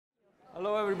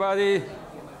Hello, everybody.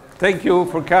 Thank you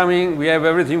for coming. We have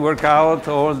everything worked out,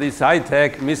 all this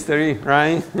high-tech mystery,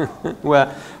 right?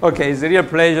 Well, okay, it's a real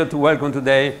pleasure to welcome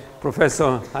today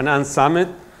Professor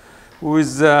Samet, who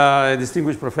is a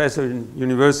distinguished professor in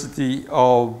University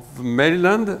of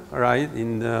Maryland, right,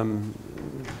 in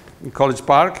College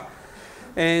Park.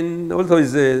 And although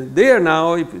he's there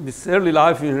now, his early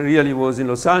life really was in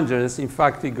Los Angeles. In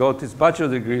fact, he got his bachelor's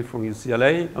degree from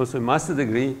UCLA, also a master's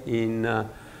degree in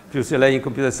UCLA in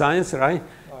computer science, right?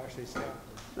 Oh, actually, Stanford.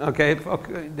 Okay,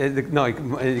 no,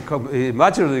 a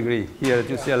bachelor's degree here at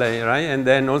UCLA, right? And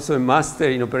then also a master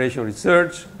in operational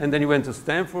research. And then he went to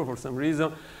Stanford for some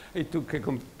reason. He took a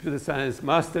computer science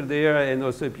master there and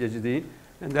also a PhD.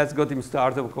 And that's got him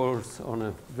started, of course, on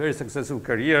a very successful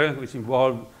career, which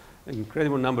involved an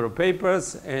incredible number of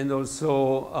papers and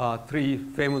also 3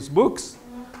 famous books.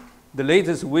 The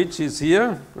latest which is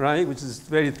here, right, which is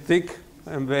very thick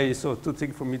and too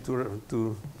thick for me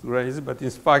to raise, but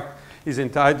in fact is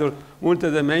entitled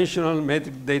Multidimensional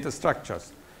Metric Data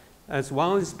Structures. As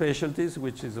one of the specialties,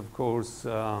 which is of course,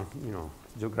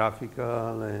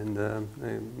 geographical and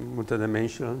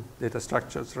multidimensional data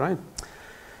structures, right?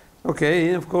 Okay,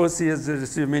 and of course he has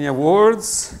received many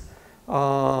awards,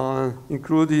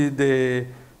 including the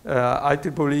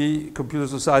IEEE Computer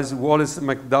Society Wallace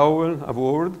McDowell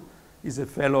Award. He's a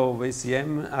fellow of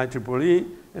ACM, IEEE,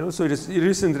 and also he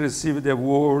recently received the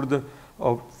award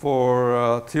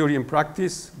for Theory and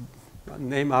Practice,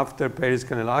 named after Paris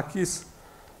Kanellakis,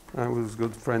 who was a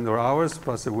good friend of ours,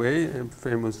 passed away, a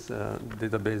famous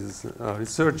database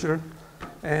researcher.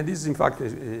 And this is, in fact,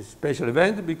 a special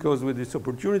event because with this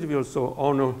opportunity, we also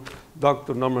honor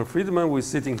Dr. Norman Friedman, who is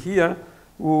sitting here,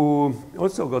 who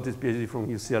also got his PhD from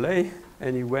UCLA,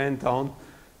 and he went on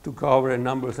to cover a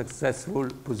number of successful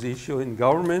positions in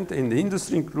government and the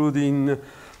industry, including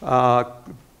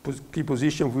key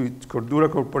positions with Cordura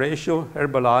Corporation,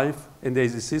 Herbalife, and the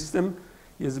AZ System.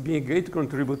 He has been a great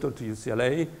contributor to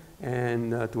UCLA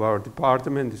and to our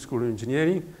department, the School of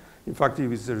Engineering. In fact, he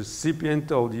was a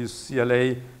recipient of the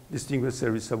UCLA Distinguished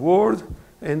Service Award,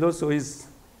 and also is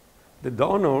the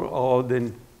donor of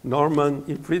the Norman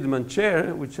E. Friedman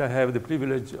Chair, which I have the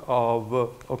privilege of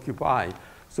occupying.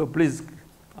 So please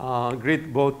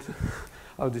greet both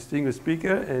our distinguished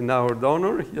speaker and our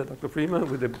donor, here, Dr. Friedman,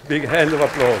 with a big hand of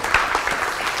applause.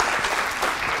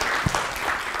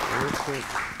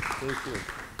 Thank you.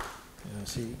 Yeah,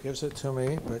 see, he gives it to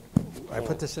me, but I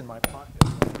put this in my pocket.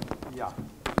 Yeah,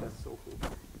 that's so cool.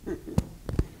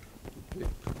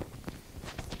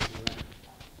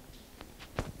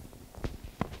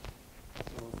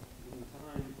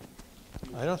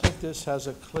 I don't think this has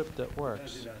a clip that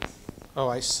works. Oh,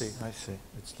 I see.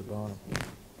 It's the bottom.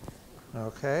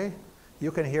 Okay.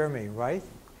 You can hear me, right?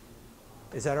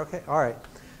 Is that okay? All right.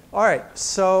 All right.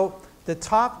 So the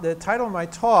title of my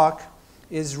talk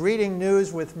is Reading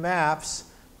News with Maps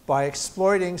by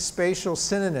Exploiting Spatial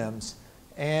Synonyms.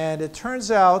 And it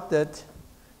turns out that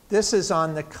this is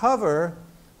on the cover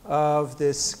of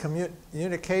this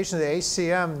communication of the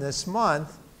ACM this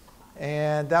month.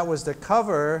 And that was the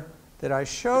cover that I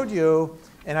showed you.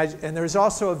 And there's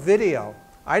also a video.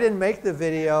 I didn't make the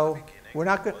video. We're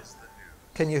not going.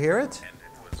 Can you hear it? And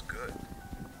it was good.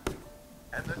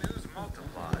 And the news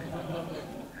multiplied.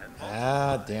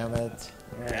 Damn it.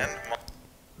 Right.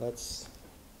 Let's.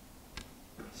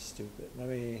 Stupid. Let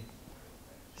me.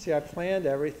 See, I planned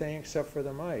everything except for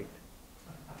the mic.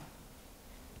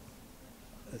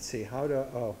 Let's see, how to.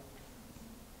 Oh.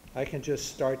 I can just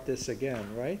start this again,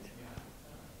 right?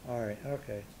 All right,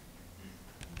 okay.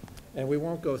 And we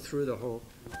won't go through the whole.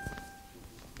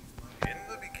 In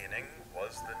the beginning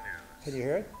was the news. Can you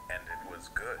hear it? And it was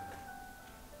good.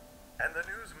 And the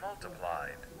news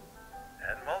multiplied,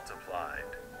 and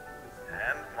multiplied,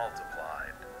 and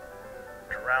multiplied,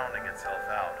 drowning itself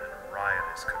out in a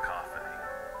riotous cacophony.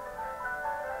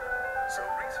 So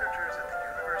researchers at the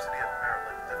University of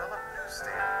Maryland developed new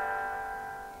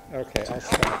standards. Okay, I'll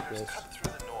help stop readers this. cut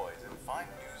through the noise and find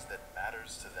news that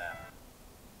matters to them.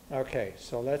 Okay,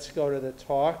 so let's go to the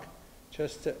talk.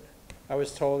 I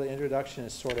was told the introduction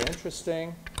is sort of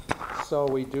interesting, so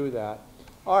we do that.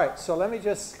 All right, so let me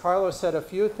Carlos said a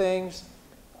few things.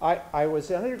 I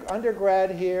was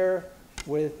undergrad here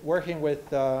working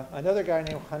with another guy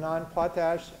named Hanan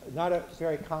Platash, not a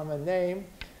very common name,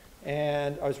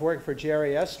 and I was working for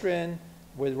Jerry Estrin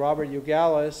with Robert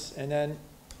Ugalis, and then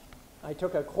I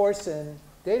took a course in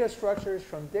data structures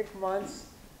from Dick Muntz,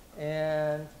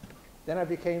 and then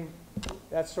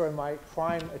that's sort of my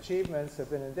prime achievements have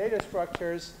been in data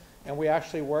structures, and we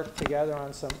actually worked together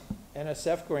on some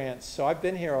NSF grants. So I've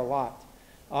been here a lot.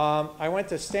 I went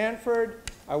to Stanford.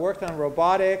 I worked on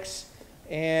robotics.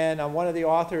 and I'm one of the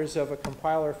authors of a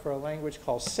compiler for a language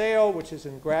called Sail, which is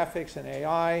in graphics and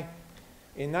AI.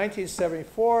 In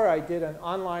 1974, I did an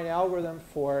online algorithm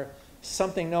for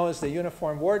something known as the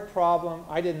uniform word problem.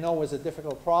 I didn't know it was a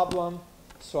difficult problem,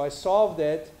 so I solved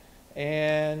it,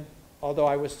 and although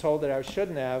I was told that I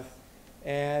shouldn't have.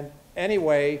 And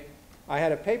anyway, I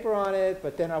had a paper on it,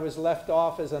 but then I was left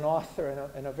off as an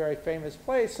author in a very famous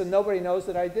place, so nobody knows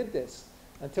that I did this,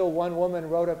 until one woman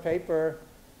wrote a paper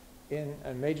in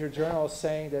a major journal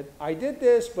saying that I did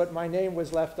this, but my name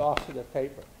was left off of the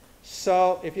paper.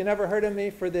 So if you never heard of me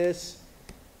for this,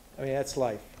 I mean, that's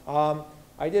life.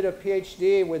 I did a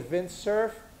PhD with Vince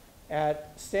Cerf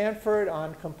at Stanford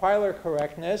on compiler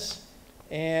correctness,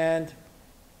 and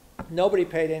nobody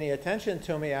paid any attention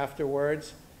to me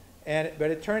afterwards.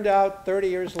 But it turned out 30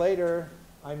 years later,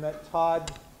 I met Todd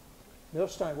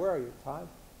Milstein. Where are you, Todd?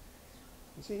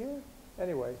 Is he here?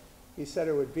 Anyway, he said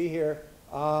it would be here.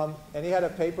 And he had a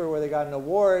paper where they got an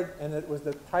award, and it was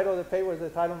the title of the paper was the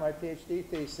title of my PhD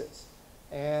thesis.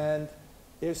 And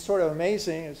it was sort of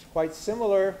amazing. It was quite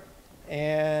similar.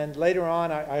 And later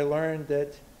on, I learned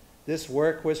that this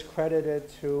work was credited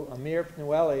to Amir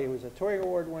Pnueli, who was a Turing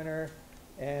Award winner,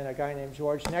 and a guy named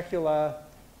George Nekula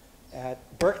at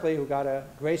Berkeley, who got a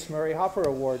Grace Murray Hopper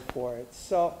Award for it.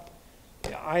 So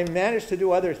I managed to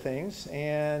do other things,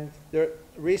 and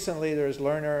recently there's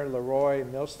Lerner, Leroy,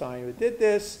 Milstein who did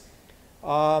this.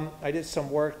 I did some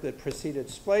work that preceded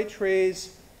splay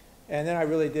trees, and then I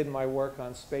really did my work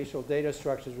on spatial data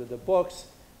structures with the books,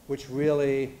 which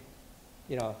really,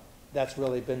 you know, that's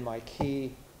really been my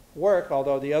key work,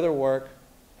 although the other work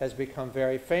has become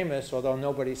very famous, although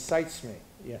nobody cites me.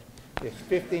 Yeah. If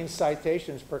 15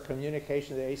 citations per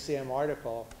communication to the ACM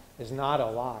article is not a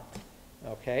lot,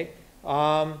 okay?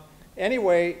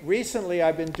 Anyway, recently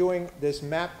I've been doing this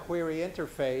map query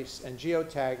interface and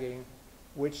geotagging,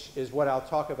 which is what I'll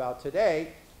talk about today.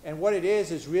 And what it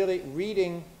is really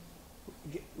reading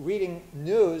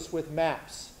news with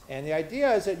maps. And the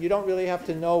idea is that you don't really have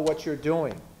to know what you're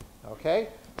doing, okay?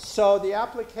 So the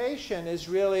application is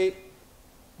really,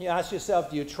 you ask yourself,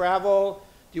 do you travel?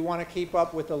 Do you want to keep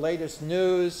up with the latest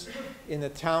news in the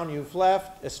town you've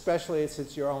left, especially if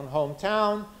it's your own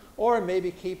hometown? Or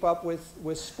maybe keep up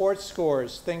with sports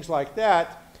scores, things like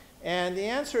that. And the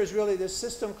answer is really this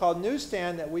system called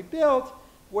Newsstand that we built,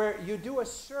 where you do a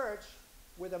search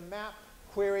with a map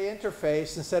query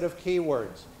interface instead of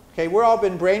keywords. Okay, we've all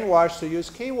been brainwashed to use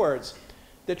keywords.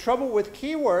 The trouble with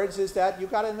keywords is that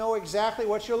you've got to know exactly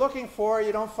what you're looking for, or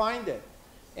you don't find it.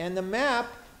 And the map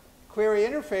query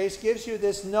interface gives you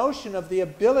this notion of the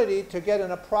ability to get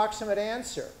an approximate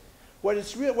answer.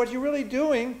 What you're really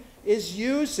doing is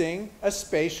using a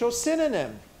spatial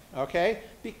synonym, okay?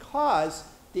 Because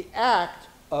the act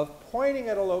of pointing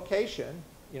at a location,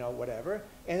 you know, whatever,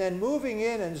 and then moving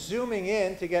in and zooming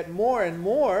in to get more and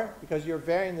more, because you're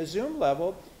varying the zoom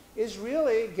level, is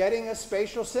really getting a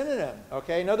spatial synonym,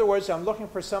 okay? In other words, I'm looking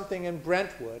for something in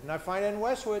Brentwood, and I find it in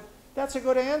Westwood. That's a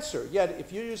good answer. Yet,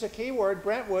 if you use a keyword,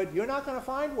 Brentwood, you're not going to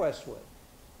find Westwood,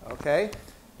 okay?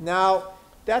 Now,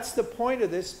 that's the point of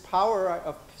this power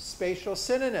of spatial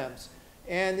synonyms.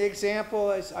 And the example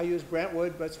is, I use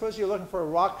Brentwood, but suppose you're looking for a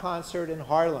rock concert in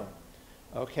Harlem,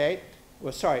 okay?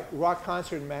 Well, sorry, rock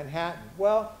concert in Manhattan.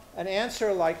 Well, an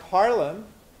answer like Harlem,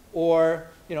 or,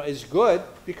 you know, is good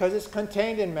because it's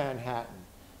contained in Manhattan.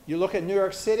 You look at New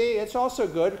York City, it's also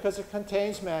good because it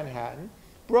contains Manhattan.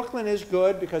 Brooklyn is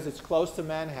good because it's close to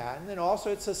Manhattan, and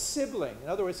also it's a sibling. In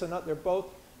other words, they're both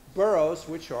boroughs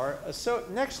which are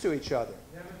next to each other.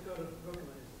 Never thought of Brooklyn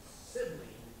as a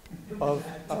sibling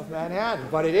of Manhattan.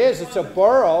 But it is, it's a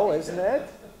borough, isn't it?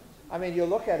 I mean, you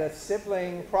look at a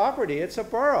sibling property, it's a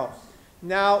borough.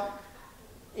 Now,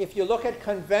 if you look at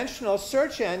conventional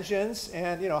search engines,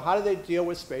 and, you know, how do they deal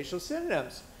with spatial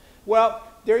synonyms? Well,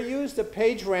 they're used the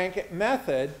PageRank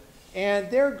method, and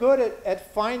they're good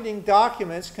at finding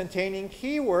documents containing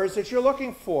keywords that you're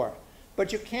looking for.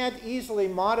 But you can't easily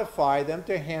modify them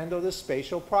to handle the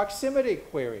spatial proximity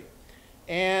query.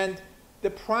 And the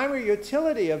primary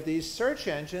utility of these search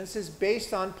engines is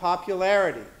based on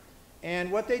popularity.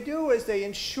 And what they do is they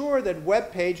ensure that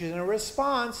web pages in a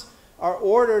response are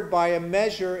ordered by a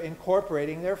measure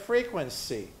incorporating their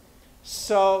frequency.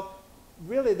 So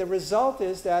really the result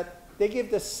is that they give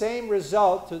the same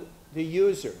result to the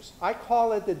users. I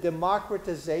call it the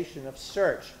democratization of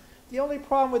search. The only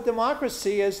problem with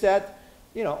democracy is that,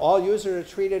 you know, all users are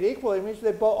treated equally. It means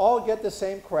they all get the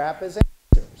same crap as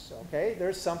answers, okay?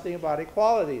 There's something about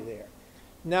equality there.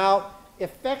 Now,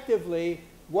 effectively,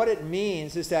 what it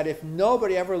means is that if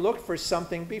nobody ever looked for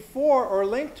something before or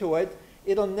linked to it,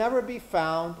 it'll never be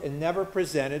found and never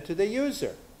presented to the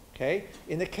user, Okay?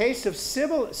 In the case of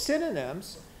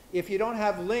synonyms, if you don't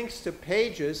have links to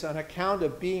pages on account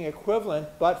of being equivalent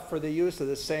but for the use of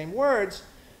the same words,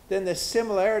 then the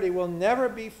similarity will never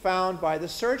be found by the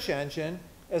search engine,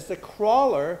 as the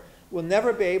crawler will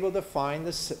never be able to find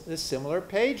the similar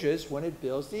pages when it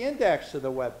builds the index of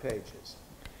the web pages.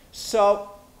 So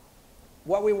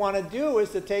what we want to do is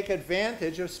to take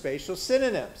advantage of spatial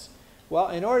synonyms. Well,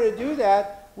 in order to do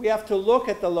that, we have to look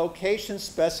at the location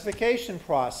specification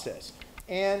process.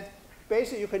 And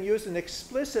basically, you can use an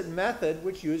explicit method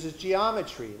which uses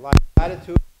geometry, like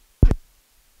latitude.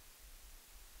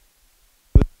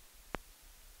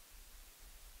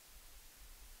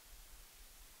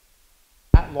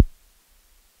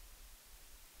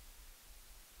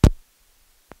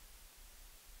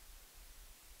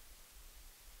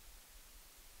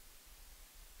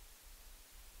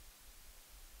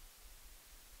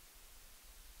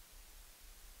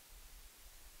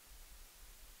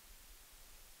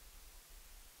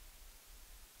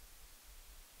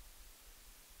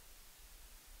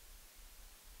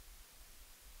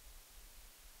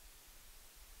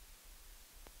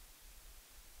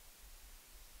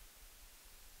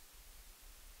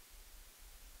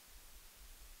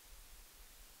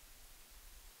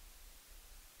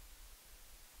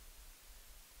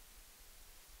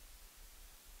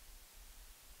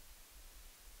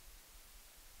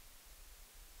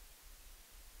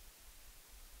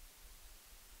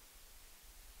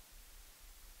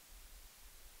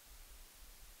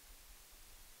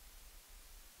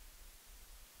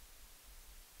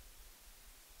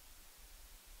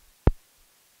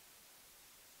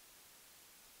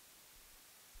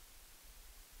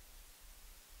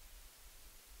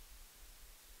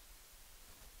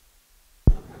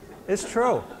 It's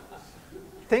true.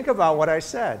 Think about what I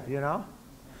said, you know?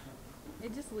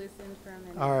 It just loosened for a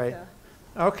minute. All right.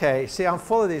 So. Okay. See, I'm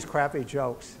full of these crappy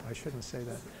jokes. I shouldn't say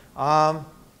that.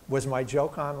 Was my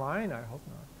joke online? I hope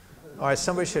not. All right.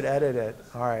 Somebody should edit it.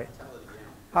 All right.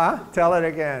 Huh? Tell it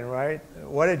again, right?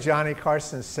 What did Johnny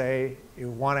Carson say you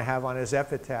want to have on his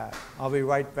epitaph? I'll be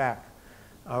right back.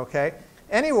 Okay?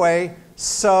 Anyway,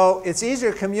 so it's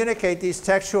easier to communicate these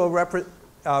textual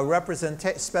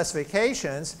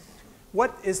specifications.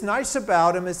 What is nice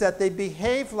about them is that they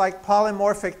behave like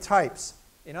polymorphic types.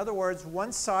 In other words,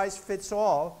 one size fits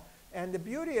all. And the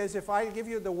beauty is, if I give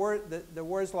you the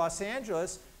words Los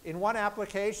Angeles, in one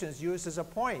application is used as a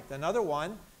point. Another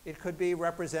one, it could be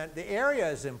represent the area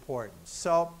is important.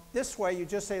 So this way, you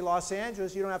just say Los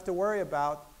Angeles. You don't have to worry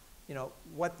about, you know,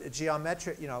 what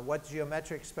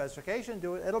geometric specification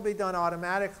do. It'll be done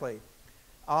automatically.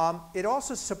 It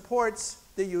also supports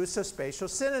the use of spatial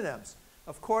synonyms.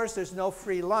 Of course, there's no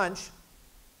free lunch.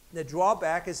 The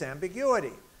drawback is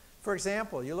ambiguity. For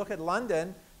example, you look at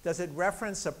London. Does it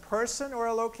reference a person or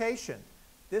a location?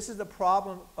 This is the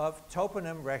problem of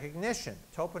toponym recognition.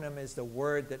 Toponym is the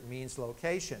word that means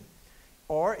location.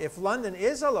 Or if London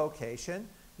is a location,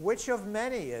 which of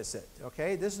many is it?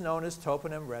 Okay, this is known as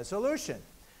toponym resolution.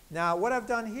 Now, what I've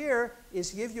done here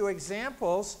is give you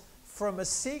examples from a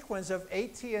sequence of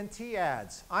AT&T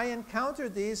ads. I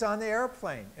encountered these on the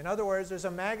airplane. In other words, there's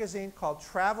a magazine called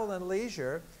Travel and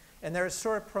Leisure, and they're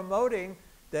sort of promoting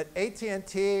that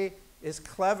AT&T is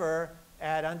clever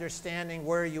at understanding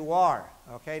where you are.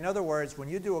 Okay? In other words, when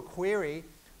you do a query,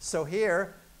 so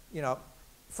here, you know,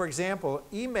 for example,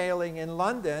 emailing in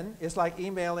London is like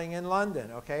emailing in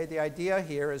London. Okay? The idea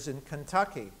here is in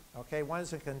Kentucky. Okay? One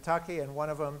is in Kentucky, and one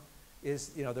of them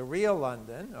is, you know, the real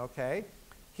London. Okay?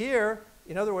 Here,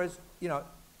 in other words, you know,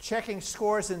 checking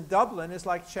scores in Dublin is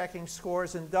like checking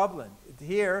scores in Dublin.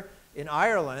 Here in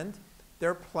Ireland,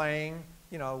 they're playing,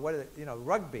 you know,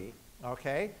 rugby,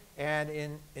 okay? And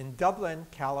in Dublin,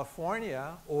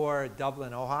 California, or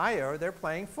Dublin, Ohio, they're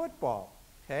playing football,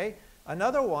 okay?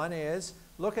 Another one is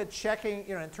look at checking,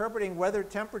 you know, interpreting weather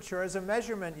temperature as a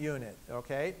measurement unit,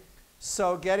 okay?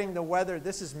 So getting the weather,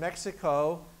 this is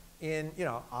Mexico in, you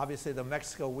know, obviously the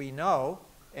Mexico we know.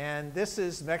 And this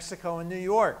is Mexico and New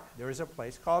York. There is a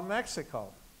place called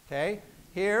Mexico. Okay?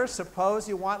 Here, suppose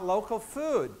you want local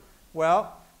food.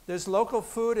 Well, there's local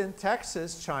food in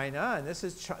Texas, China, and this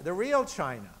is the real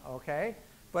China. Okay?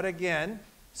 But again,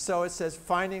 so it says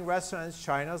finding restaurants in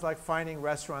China is like finding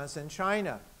restaurants in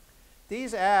China.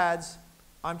 These ads,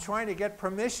 I'm trying to get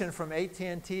permission from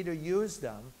AT&T to use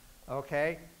them.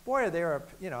 Okay? Boy, they're,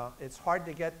 you know, it's hard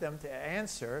to get them to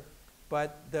answer.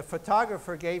 But the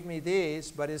photographer gave me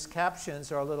these, but his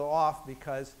captions are a little off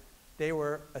because they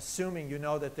were assuming you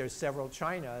know that there's several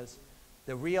Chinas.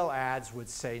 The real ads would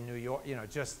say New York, you know,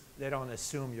 just they don't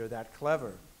assume you're that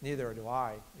clever. Neither do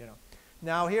I, you know.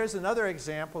 Now here's another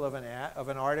example of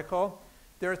an article.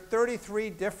 there are 33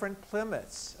 different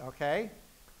Plymouths, okay?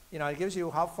 You know, it gives you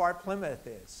how far Plymouth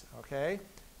is, okay?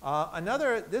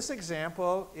 This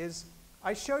example is,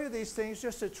 I show you these things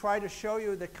just to try to show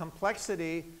you the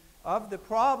complexity of the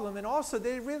problem, and also that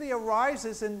it really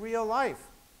arises in real life,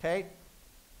 okay?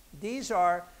 These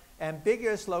are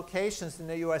ambiguous locations in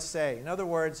the USA. In other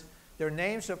words, they're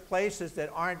names of places that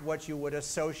aren't what you would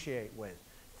associate with.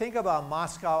 Think about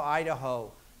Moscow,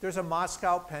 Idaho. There's a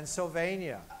Moscow,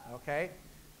 Pennsylvania, okay?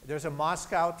 There's a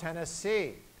Moscow,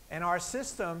 Tennessee. And our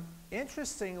system,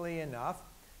 interestingly enough,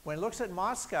 when it looks at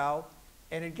Moscow,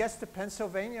 and it gets to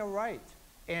Pennsylvania right.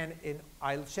 And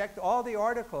I checked all the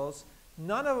articles,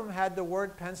 none of them had the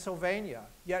word Pennsylvania,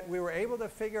 yet we were able to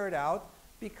figure it out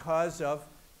because of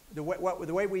the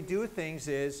way we do things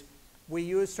is we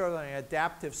use sort of an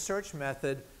adaptive search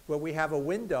method where we have a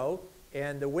window,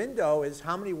 and the window is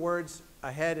how many words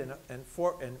ahead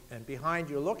and behind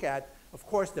you look at. Of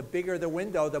course, the bigger the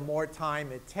window, the more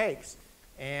time it takes.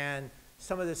 And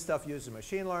some of this stuff uses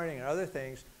machine learning and other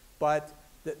things, but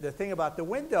the thing about the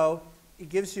window, it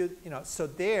gives you, so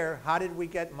there, how did we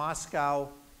get Moscow,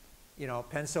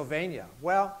 Pennsylvania?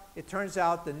 Well, it turns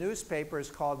out the newspaper is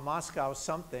called Moscow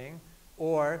something,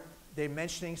 or they're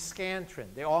mentioning Scranton.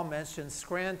 They all mention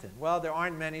Scranton. Well, there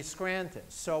aren't many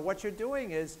Scrantons. So what you're doing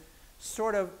is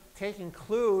sort of taking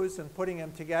clues and putting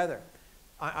them together.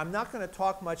 I'm not going to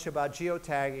talk much about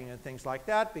geotagging and things like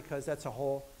that because that's a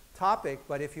whole topic,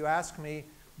 but if you ask me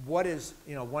what is,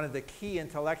 one of the key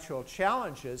intellectual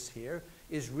challenges here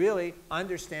is really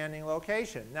understanding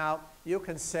location. Now, you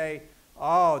can say,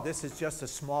 oh, this is just a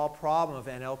small problem of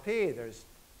NLP. There's,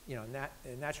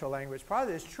 natural language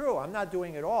processing. It's true. I'm not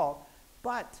doing it all.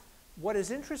 But what is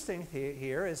interesting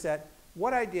here is that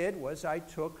what I did was I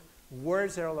took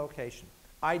words that are location.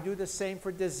 I do the same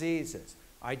for diseases.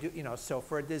 I do, so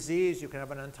for a disease, you can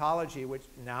have an ontology, which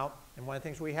now, and one of the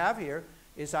things we have here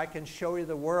is I can show you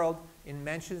the world in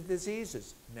mentions of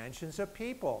diseases, mentions of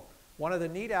people. One of the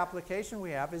neat applications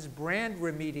we have is brand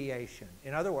remediation.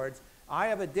 In other words, I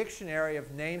have a dictionary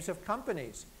of names of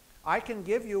companies. I can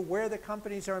give you where the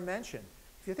companies are mentioned.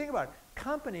 If you think about it,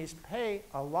 companies pay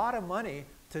a lot of money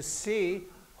to see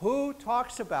who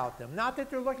talks about them. Not that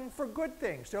they're looking for good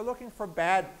things, they're looking for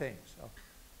bad things.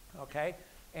 Okay?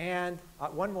 And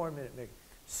one more minute, Mick.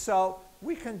 So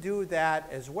we can do that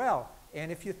as well.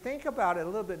 And if you think about it a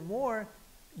little bit more,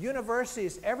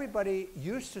 universities, everybody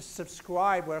used to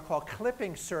subscribe what are called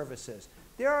clipping services.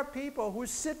 There are people who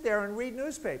sit there and read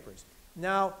newspapers.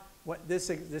 Now,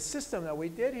 this system that we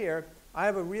did here, I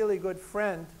have a really good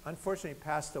friend, unfortunately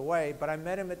passed away, but I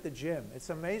met him at the gym. It's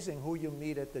amazing who you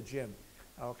meet at the gym,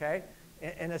 okay?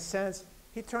 In a sense,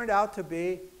 he turned out to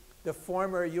be the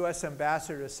former U.S.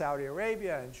 ambassador to Saudi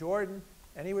Arabia and Jordan,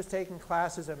 and he was taking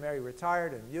classes at Mary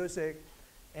Retired and music,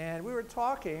 and we were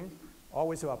talking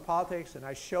always about politics, and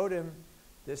I showed him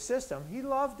this system. He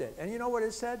loved it, and you know what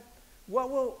it said?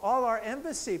 What will all our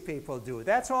embassy people do?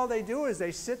 That's all they do is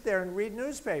they sit there and read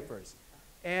newspapers.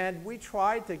 And we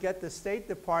tried to get the State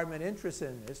Department interested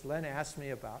in this, Len asked me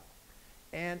about.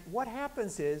 And what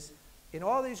happens is, in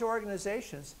all these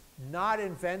organizations, not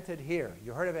invented here.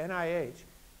 You heard of NIH.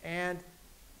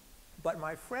 But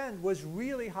my friend was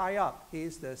really high up.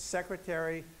 He's the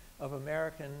Secretary of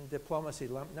American Diplomacy,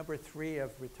 number 3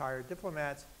 of retired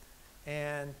diplomats.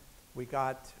 And we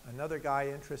got another guy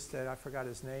interested, I forgot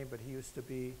his name, but he used to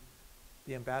be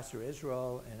the ambassador to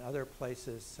Israel and other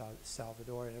places,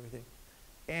 Salvador and everything.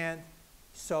 And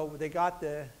so they got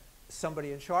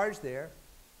somebody in charge there,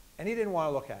 and he didn't want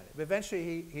to look at it. But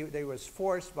eventually, they was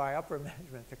forced by upper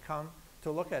management to come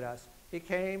to look at us. He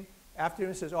came after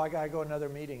and says, oh, I got to go to another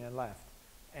meeting, and left.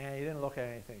 And he didn't look at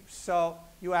anything. So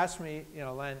you asked me,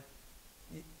 Len,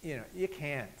 you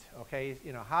can't, okay?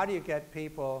 How do you get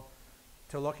people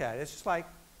to look at it? It's just like,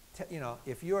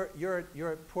 if you're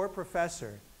a poor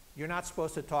professor, you're not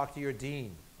supposed to talk to your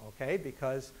dean, okay?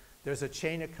 Because there's a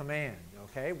chain of command,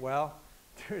 okay? Well,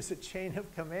 there's a chain of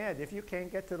command. If you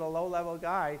can't get to the low-level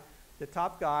guy, the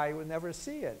top guy will never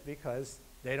see it because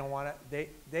they don't want to,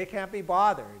 they can't be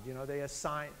bothered. They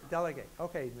assign, delegate.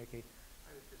 Okay, Mickey.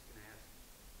 I was just going to ask,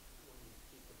 when you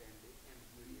speak of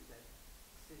ambiguity, is that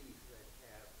cities that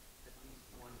have at least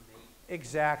one mate?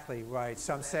 Exactly, right.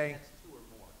 So I'm saying, that's 2 or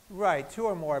more. right, 2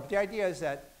 or more. But the idea is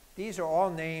that these are all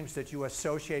names that you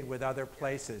associate with other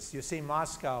places. You see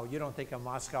Moscow, you don't think of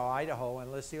Moscow, Idaho,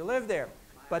 unless you live there.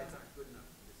 But My eyes aren't good enough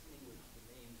to distinguish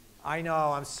the names. I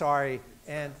know, I'm sorry.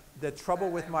 And the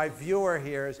trouble with my viewer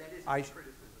here is That is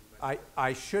criticism. But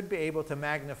I should be able to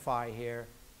magnify here.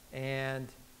 And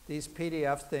these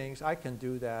PDF things, I can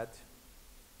do that.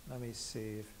 Let me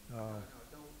see. don't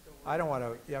I don't want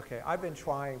to, okay, I've been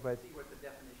trying, but see what the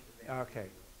definition Okay.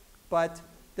 But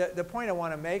the point I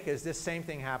want to make is this same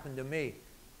thing happened to me.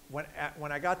 When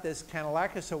I got this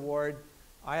Kanellakis Award,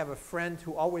 I have a friend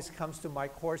who always comes to my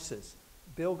courses.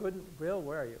 Bill Gooden. Bill,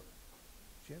 where are you?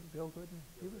 Jim, Bill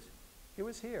Gooden? He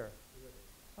was here.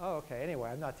 Oh, okay. Anyway,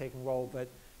 I'm not taking roll, but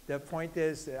the point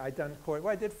is that I done course.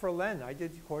 Well, I did for Len. I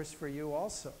did course for you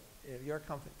also, your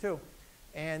company too.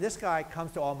 And this guy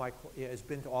comes to all my, has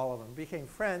been to all of them. Became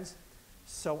friends.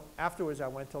 So afterwards, I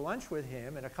went to lunch with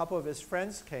him, and a couple of his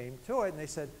friends came to it, and they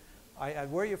said,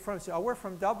 where are you from? He said, oh, we're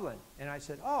from Dublin. And I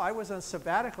said, oh, I was on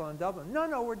sabbatical in Dublin.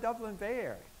 No, we're Dublin Bay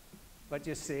Area. But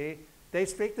you see, they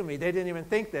speak to me. They didn't even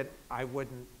think that I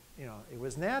wouldn't, it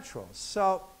was natural.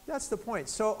 So that's the point.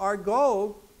 So our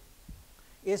goal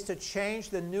is to change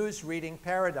the news reading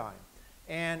paradigm.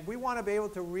 And we want to be able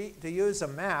to use a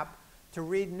map to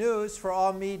read news for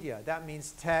all media. That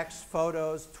means text,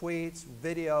 photos, tweets,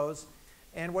 videos.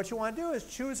 And what you want to do is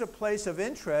choose a place of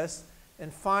interest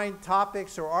and find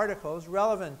topics or articles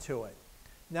relevant to it.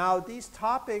 Now, these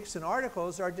topics and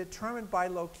articles are determined by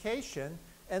location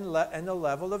and the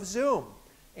level of zoom.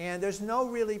 And there's no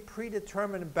really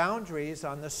predetermined boundaries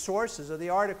on the sources of the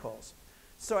articles.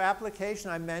 So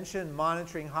application, I mentioned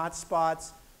monitoring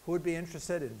hotspots. Who would be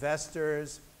interested?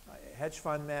 Investors, hedge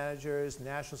fund managers,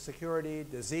 national security,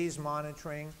 disease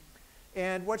monitoring.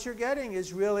 And what you're getting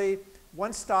is really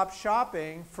one-stop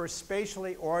shopping for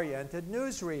spatially oriented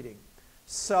news reading.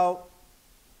 So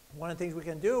one of the things we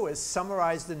can do is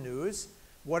summarize the news.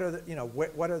 What are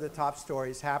the top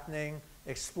stories happening?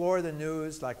 Explore the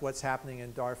news, like what's happening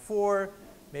in Darfur.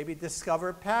 Maybe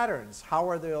discover patterns. How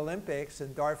are the Olympics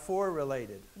in Darfur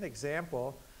related? An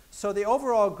example. So the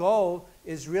overall goal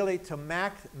is really to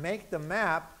make the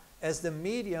map as the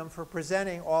medium for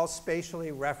presenting all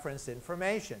spatially referenced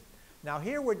information. Now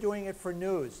here we're doing it for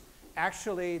news.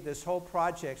 Actually, this whole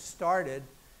project started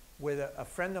with a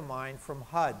friend of mine from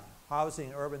HUD, Housing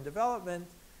and Urban Development,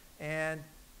 and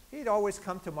he'd always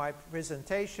come to my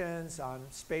presentations on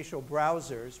spatial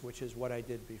browsers, which is what I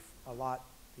did a lot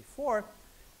before,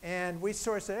 and we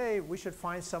sort of said, hey, we should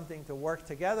find something to work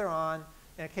together on,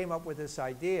 and came up with this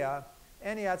idea,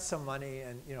 and he had some money,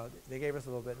 and they gave us a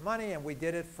little bit of money, and we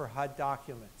did it for HUD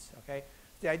documents, okay?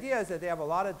 The idea is that they have a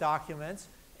lot of documents,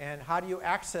 and how do you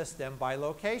access them by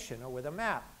location or with a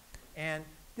map? And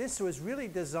this was really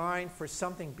designed for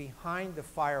something behind the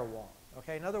firewall,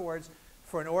 okay? In other words,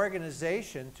 for an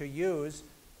organization to use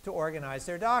to organize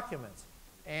their documents.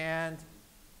 And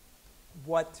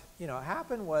what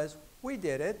happened was we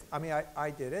did it. I mean, I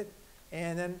did it.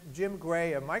 And then Jim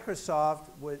Gray of Microsoft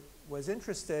was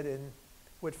interested in,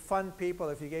 would fund people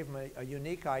if you gave them a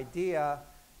unique idea,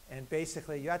 and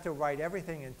basically you had to write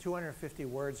everything in 250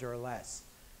 words or less.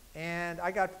 And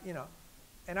I got,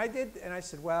 and I did, and I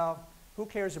said, well, who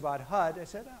cares about HUD? I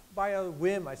said, by a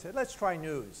whim, I said, let's try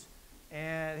news.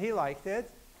 And he liked it,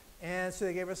 and so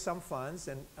they gave us some funds,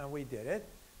 and we did it.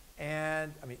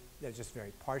 And, I mean, they're just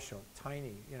very partial,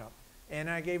 tiny, And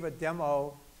I gave a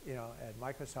demo, at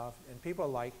Microsoft, and people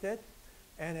liked it.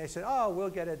 And they said, oh, we'll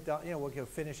get it done, we'll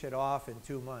finish it off in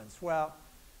 2 months. Well,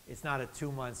 it's not a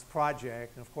 2-month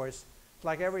project. And of course,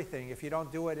 like everything, if you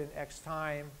don't do it in X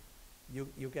time,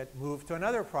 you get moved to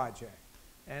another project.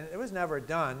 And it was never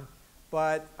done,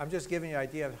 but I'm just giving you an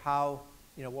idea of how,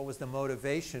 what was the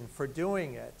motivation for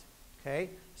doing it, okay?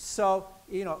 So,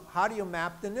 how do you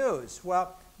map the news?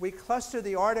 Well, we cluster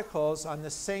the articles on the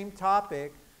same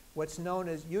topic, what's known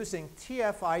as using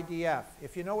TF-IDF.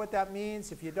 If you know what that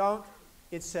means, if you don't,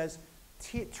 it says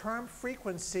term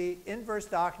frequency, inverse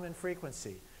document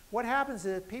frequency. What happens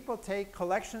is that people take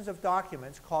collections of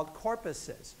documents called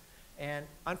corpuses. And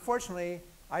unfortunately,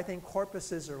 I think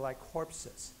corpuses are like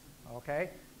corpses, okay?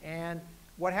 And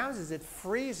what happens is it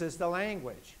freezes the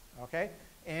language, okay?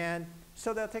 And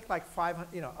so they'll take like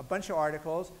 500, a bunch of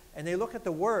articles, and they look at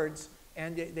the words,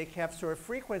 and they have sort of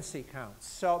frequency counts.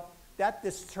 So that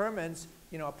determines,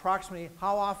 approximately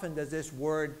how often does this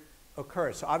word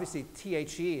occur. So obviously,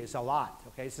 THE is a lot,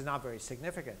 okay? This is not very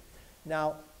significant.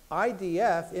 Now,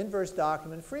 IDF, inverse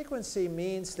document frequency,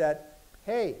 means that,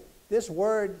 hey, this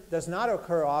word does not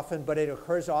occur often, but it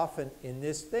occurs often in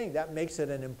this thing. That makes it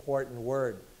an important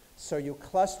word. So you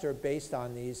cluster based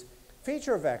on these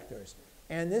feature vectors.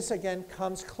 And this, again,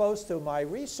 comes close to my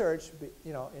research,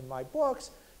 in my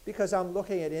books, because I'm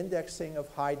looking at indexing of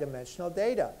high-dimensional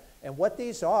data. And what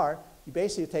these are, you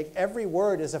basically take every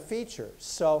word as a feature.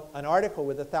 So an article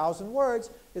with 1,000 words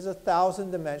is a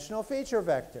 1,000-dimensional feature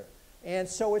vector. And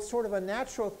so it's sort of a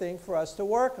natural thing for us to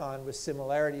work on with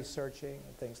similarity searching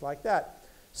and things like that.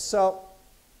 So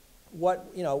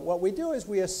what we do is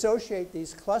we associate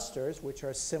these clusters, which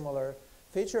are similar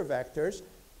feature vectors,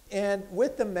 and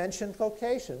with the mentioned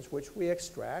locations, which we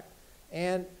extract.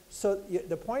 And so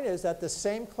the point is that the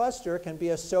same cluster can be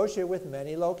associated with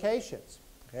many locations.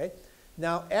 Okay?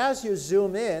 Now, as you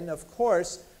zoom in, of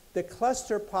course, the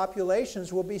cluster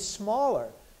populations will be smaller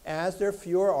as there are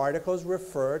fewer articles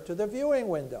referred to the viewing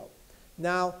window.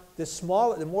 Now,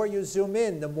 the more you zoom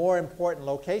in, the more important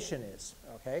location is.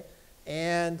 Okay?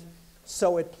 And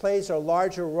so it plays a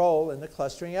larger role in the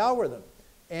clustering algorithm.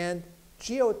 And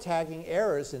geotagging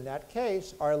errors in that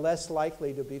case are less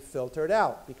likely to be filtered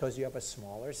out because you have a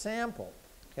smaller sample.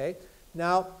 Okay?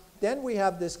 Now, then we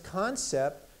have this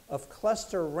concept of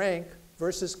cluster rank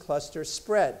versus cluster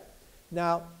spread.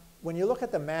 Now, when you look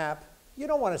at the map, you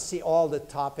don't want to see all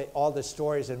the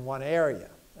stories in one area.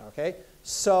 Okay?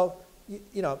 So,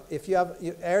 if you have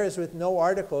areas with no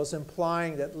articles,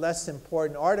 implying that less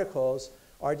important articles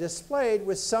are displayed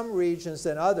with some regions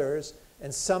than others,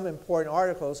 and some important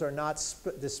articles are not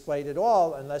displayed at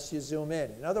all unless you zoom in.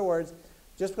 In other words,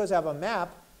 just because I have a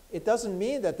map, it doesn't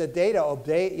mean that the data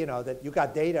that you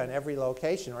got data in every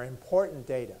location or important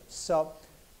data. So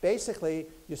basically,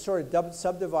 you sort of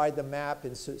subdivide the map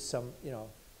into some,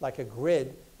 like a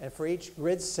grid, and for each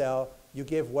grid cell, you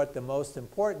give what the most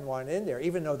important one in there,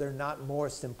 even though they're not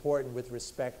most important with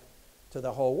respect to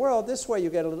the whole world. This way you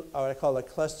get what I call a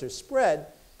cluster spread,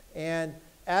 and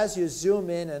as you zoom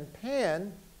in and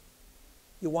pan,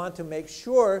 you want to make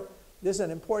sure, this is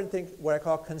an important thing, what I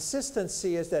call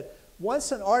consistency, is that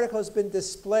once an article has been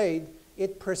displayed,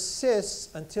 it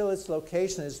persists until its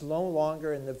location is no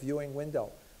longer in the viewing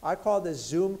window. I call this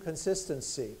zoom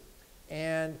consistency.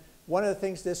 And one of the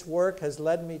things this work has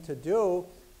led me to do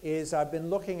is I've been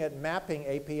looking at mapping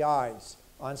APIs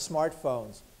on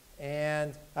smartphones.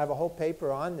 And I have a whole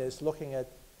paper on this, looking at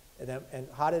them. And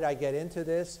how did I get into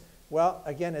this? Well,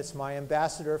 again, it's my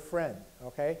ambassador friend,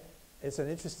 okay? It's an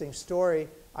interesting story.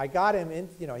 I got him in,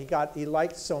 he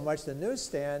liked so much the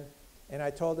newsstand, and I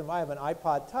told him, I have an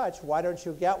iPod Touch, why don't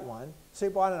you get one? So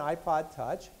he bought an iPod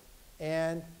Touch,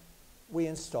 and we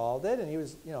installed it, and he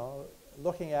was,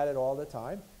 looking at it all the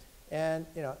time. And,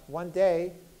 one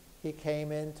day, he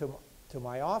came into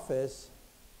my office,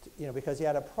 because he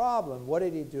had a problem. What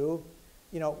did he do?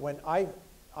 When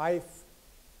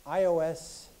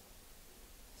iOS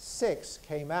 6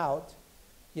 came out,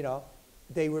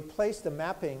 they replaced the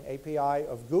mapping API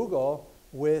of Google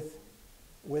with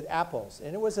Apple's,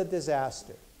 and it was a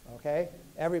disaster. Okay,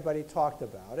 everybody talked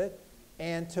about it,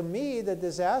 and to me, the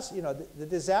disaster, the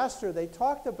disaster they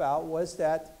talked about was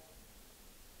that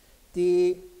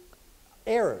the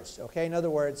errors. Okay, in other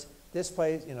words, this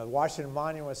place, Washington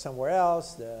Monument was somewhere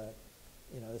else.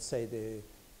 Let's say the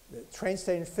train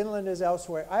station in Finland is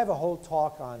elsewhere. I have a whole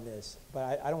talk on this,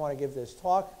 but I don't want to give this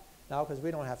talk now because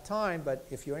we don't have time, but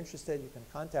if you're interested, you can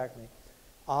contact me.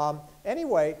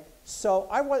 Anyway, so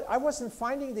I wasn't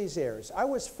finding these errors. I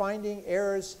was finding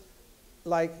errors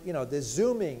like, the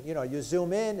zooming. You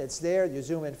zoom in, it's there. You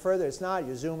zoom in further, it's not.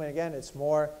 You zoom in again, it's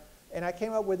more. And I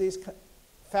came up with these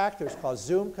factors called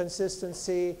zoom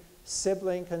consistency,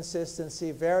 sibling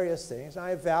consistency, various things. And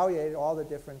I evaluated all the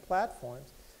different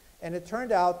platforms. And it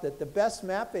turned out that the best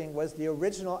mapping was the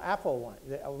original Apple one,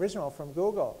 the original from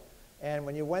Google. And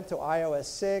when you went to iOS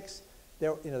 6,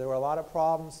 there were a lot of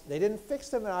problems. They didn't fix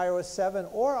them in iOS 7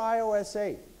 or iOS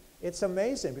 8. It's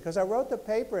amazing, because I wrote the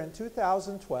paper in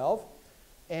 2012,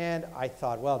 and I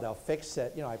thought, well, they'll fix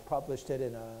it. I published it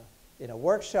in a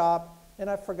workshop, and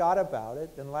I forgot about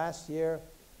it. And last year,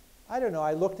 I don't know,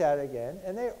 I looked at it again,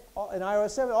 and in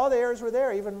iOS 7, all the errors were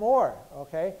there, even more,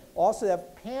 okay? Also, they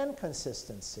have pan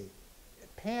consistency,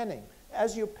 panning.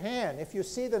 As you pan, if you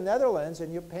see the Netherlands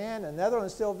and you pan and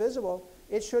Netherlands still visible,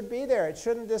 it should be there. It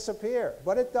shouldn't disappear.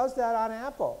 But it does that on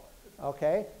Apple,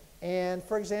 okay? And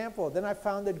for example, then I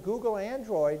found that Google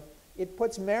Android, it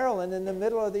puts Maryland in the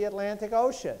middle of the Atlantic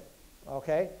Ocean,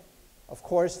 okay? Of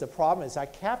course, the problem is I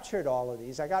captured all of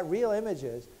these. I got real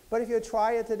images. But if you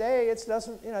try it today, it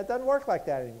doesn't work like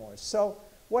that anymore. So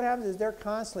what happens is they're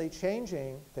constantly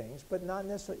changing things, but not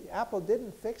necessarily. Apple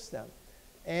didn't fix them.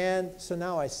 And so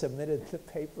now I submitted the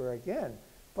paper again.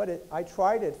 But I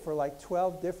tried it for like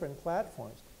 12 different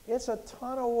platforms. It's a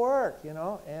ton of work,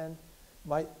 and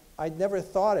I never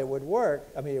thought it would work.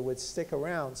 I mean, it would stick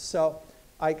around. So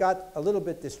I got a little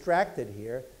bit distracted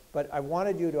here, but I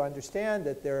wanted you to understand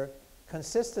that their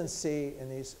consistency in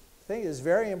these things is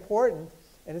very important,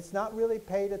 and it's not really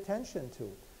paid attention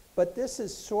to. But this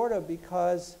is sort of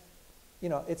because,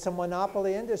 it's a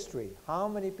monopoly industry. How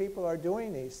many people are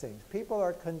doing these things? People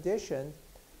are conditioned.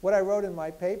 What I wrote in my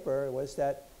paper was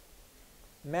that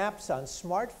maps on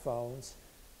smartphones,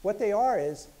 what they are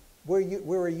is,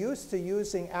 we're used to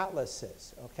using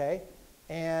atlases, okay?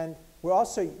 And we're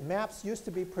also, maps used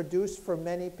to be produced for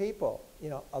many people, you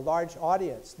know, a large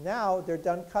audience. Now they're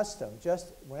done custom.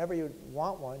 Just whenever you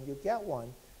want one, you get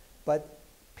one. But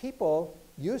people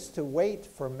used to wait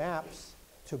for maps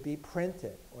to be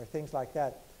printed or things like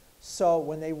that. So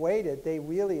when they waited, they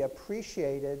really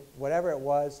appreciated whatever it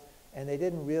was, and they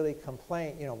didn't really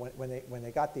complain. You know, when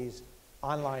they got these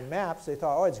online maps, they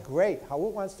thought, oh, it's great. Who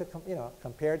wants to, you know,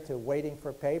 compared to waiting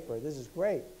for paper, this is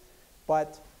great.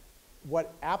 But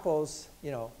what Apple's,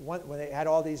 you know, when they had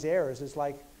all these errors, is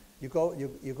like you go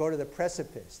to the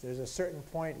precipice. There's a certain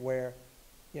point where,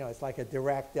 you know, it's like a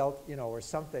Dirac delta, you know, or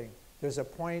something. There's a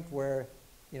point where,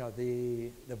 you know,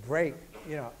 the break,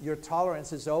 you know, your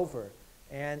tolerance is over.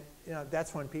 And, you know,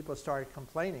 that's when people started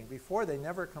complaining. Before, they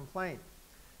never complained.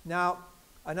 Now,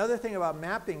 another thing about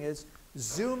mapping is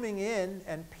zooming in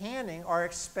and panning are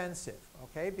expensive,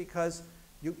 okay? Because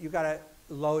you got to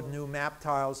load new map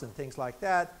tiles and things like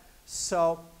that.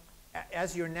 So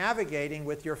as you're navigating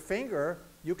with your finger,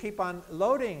 you keep on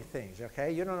loading things,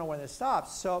 okay? You don't know when it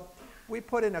stops. So we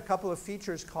put in a couple of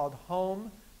features called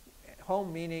home.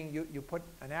 Home meaning you put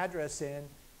an address in,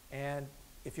 and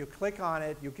if you click on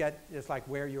it, you get, it's like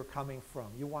where you're coming from.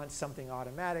 You want something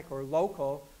automatic, or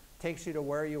local takes you to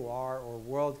where you are, or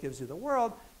world gives you the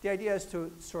world. The idea is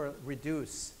to sort of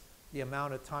reduce the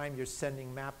amount of time you're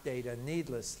sending map data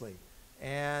needlessly.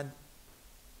 And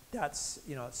that's,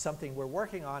 you know, something we're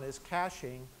working on, is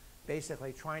caching,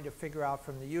 basically trying to figure out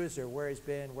from the user where he's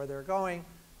been, where they're going,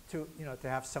 to, you know, to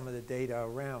have some of the data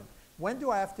around. When do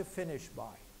I have to finish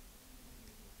by?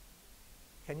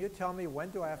 Can you tell me when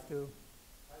do I have to?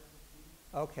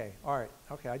 Okay, all right.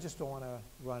 Okay, I just don't want to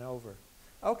run over.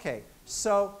 Okay,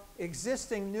 so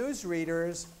existing news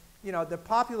readers, you know, the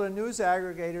popular news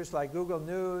aggregators like Google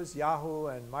News, Yahoo,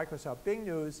 and Microsoft Bing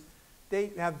News,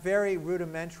 they have very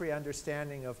rudimentary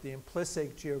understanding of the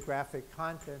implicit geographic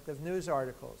content of news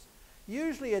articles.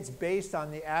 Usually it's based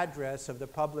on the address of the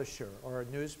publisher or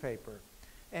newspaper.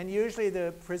 And usually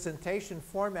the presentation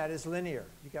format is linear.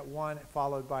 You get one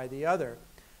followed by the other.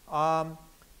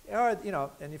 Or, you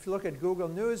know, and if you look at Google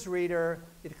News Reader,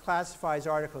 it classifies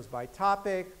articles by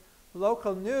topic.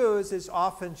 Local news is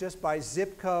often just by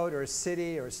zip code or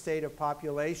city or state of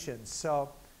population. So,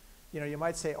 you know, you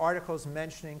might say articles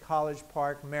mentioning College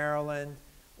Park, Maryland,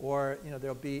 or, you know,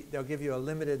 they'll give you a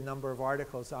limited number of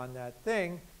articles on that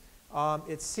thing.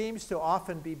 It seems to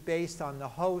often be based on the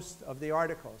host of the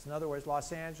articles. In other words,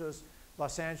 Los Angeles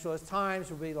Times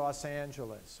will be Los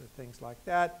Angeles, or things like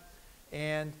that.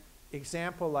 And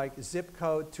example like zip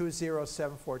code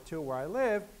 20742, where I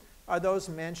live, are those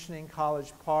mentioning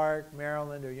College Park,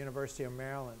 Maryland, or University of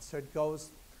Maryland. So it goes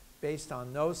based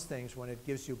on those things when it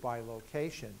gives you by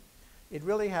location. It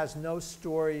really has no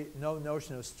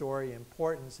notion of story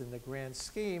importance in the grand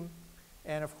scheme.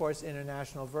 And of course,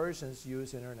 international versions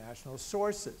use international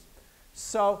sources.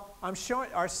 So I'm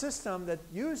showing our system that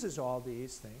uses all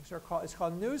these things. It's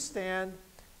called Newsstand.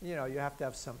 You know, you have to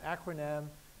have some acronym.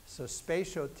 So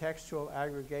spatio-textual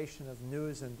aggregation of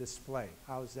news and display.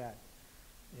 How's that?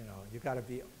 You know, you got to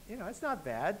be, you know, it's not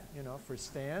bad, you know, for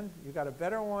stand. You got a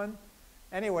better one.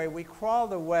 Anyway, we crawl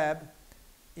the web,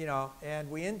 you know, and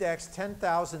we index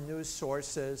 10,000 news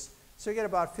sources. So you get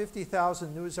about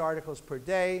 50,000 news articles per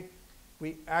day.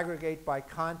 We aggregate by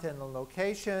content and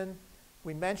location.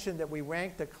 We mentioned that we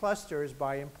rank the clusters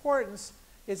by importance.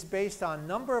 It's based on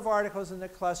number of articles in the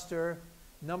cluster,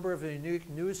 number of unique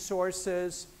news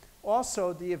sources,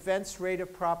 also the event's rate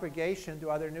of propagation to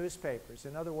other newspapers.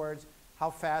 In other words, how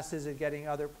fast is it getting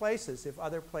other places? If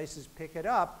other places pick it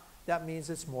up, that means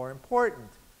it's more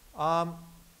important.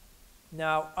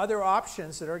 Now, other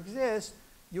options that exist,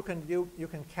 you can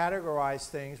categorize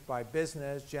things by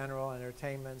business, general,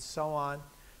 entertainment, so on.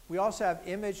 We also have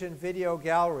image and video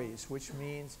galleries, which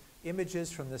means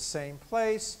images from the same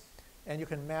place, and you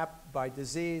can map by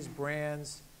disease,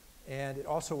 brands, and it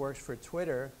also works for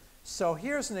Twitter. So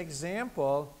here's an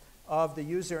example of the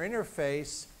user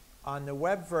interface on the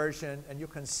web version, and you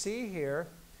can see here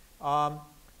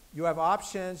you have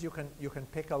options. You can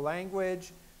pick a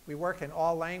language. We work in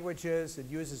all languages. It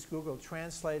uses Google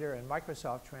Translator and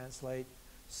Microsoft Translate,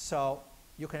 so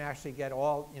you can actually get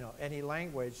all, you know, any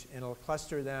language, and it'll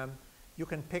cluster them. You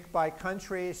can pick by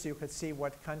country, so you can see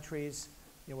what countries,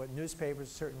 you know, what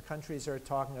newspapers certain countries are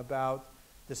talking about.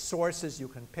 The sources, you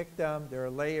can pick them. There are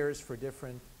layers for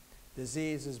different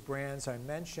diseases, brands I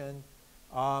mentioned.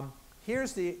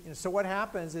 So what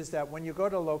happens is that when you go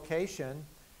to location,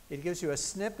 it gives you a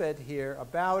snippet here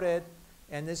about it.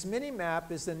 And this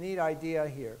mini-map is the neat idea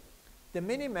here. The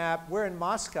mini-map, we're in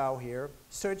Moscow here,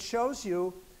 so it shows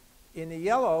you in the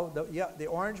yellow, the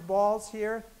orange balls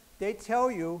here, they tell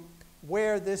you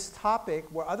where this topic,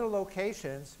 where other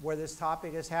locations where this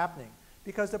topic is happening.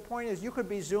 Because the point is, you could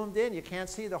be zoomed in, you can't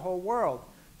see the whole world.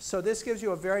 So this gives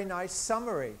you a very nice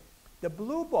summary. The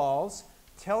blue balls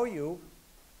tell you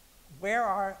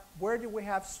where do we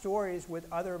have stories with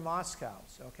other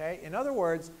Moscows, okay? In other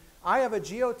words, I have a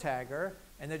geotagger,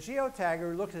 and the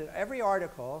geotagger looks at every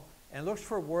article and looks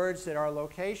for words that are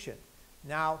location.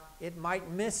 Now, it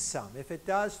might miss some. If it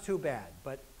does, too bad.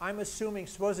 But I'm assuming,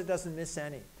 suppose it doesn't miss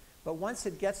any. But once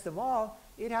it gets them all,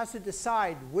 it has to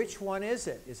decide which one is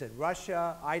it. Is it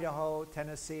Russia, Idaho,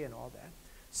 Tennessee, and all that?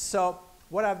 So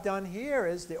what I've done here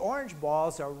is the orange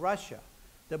balls are Russia.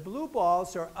 The blue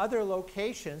balls are other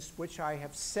locations which I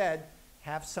have said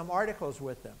have some articles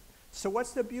with them. So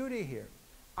what's the beauty here?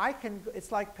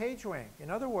 It's like PageRank.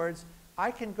 In other words, I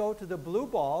can go to the blue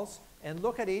balls and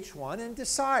look at each one and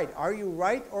decide, are you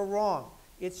right or wrong?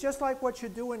 It's just like what you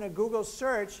do in a Google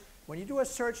search. When you do a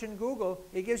search in Google,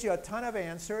 it gives you a ton of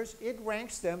answers. It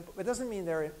ranks them, but it doesn't mean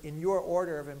they're in your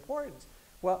order of importance.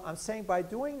 Well, I'm saying by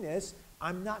doing this,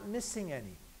 I'm not missing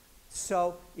any.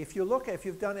 So if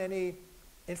you've done any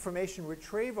information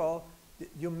retrieval,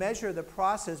 you measure the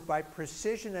process by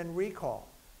precision and recall.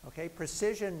 Okay?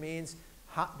 Precision means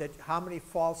how many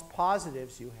false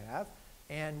positives you have,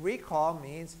 and recall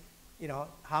means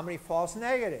how many false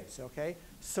negatives. Okay?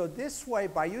 So this way,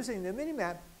 by using the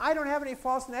minimap, I don't have any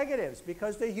false negatives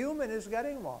because the human is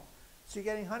getting them all. So you're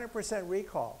getting 100%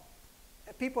 recall.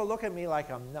 People look at me like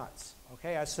I'm nuts.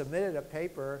 Okay? I submitted a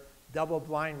paper,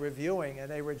 double-blind reviewing, and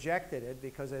they rejected it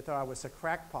because they thought I was a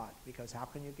crackpot, because how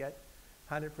can you get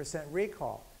 100%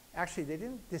 recall? Actually, they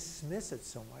didn't dismiss it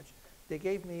so much. They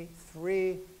gave me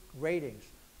 3 ratings.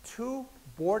 2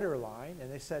 borderline,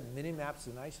 and they said Minimap's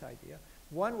a nice idea.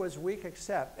 1 was weak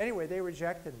except. Anyway, they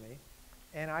rejected me,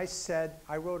 and I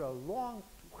wrote a long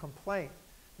complaint,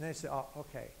 and they said, oh,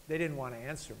 okay. They didn't want to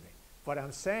answer me. But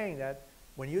I'm saying that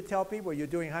when you tell people you're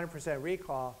doing 100%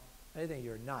 recall, they think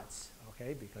you're nuts,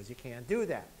 okay, because you can't do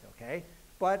that, okay?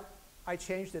 But I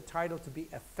changed the title to be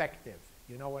effective,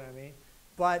 you know what I mean?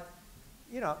 But,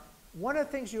 one of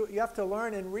the things you have to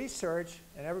learn in research,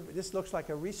 and this looks like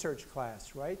a research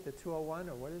class, right? The 201,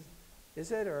 or what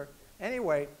is it? Or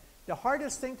anyway, the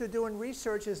hardest thing to do in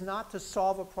research is not to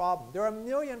solve a problem. There are a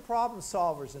million problem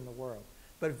solvers in the world,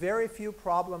 but very few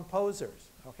problem posers,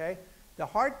 okay? The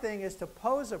hard thing is to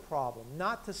pose a problem,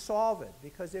 not to solve it,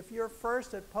 because if you're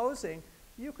first at posing,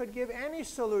 you could give any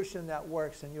solution that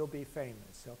works and you'll be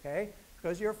famous, okay?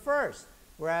 Because you're first.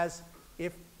 Whereas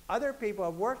if other people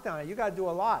have worked on it, you got to do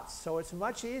a lot. So it's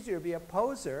much easier to be a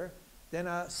poser than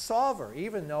a solver,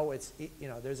 even though it's,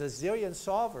 there's a zillion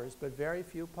solvers, but very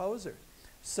few posers.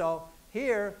 So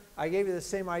here, I gave you the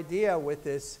same idea with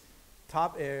this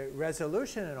top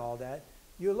resolution and all that.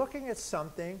 You're looking at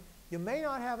something, you may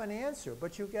not have an answer,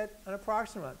 but you get an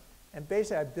approximate. And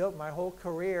basically, I built my whole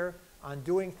career on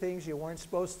doing things you weren't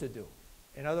supposed to do.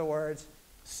 In other words,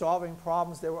 solving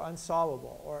problems that were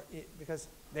unsolvable, because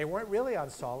they weren't really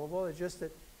unsolvable. It's just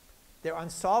that they're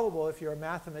unsolvable if you're a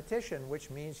mathematician, which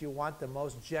means you want the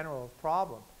most general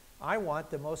problem. I want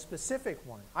the most specific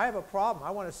one. I have a problem.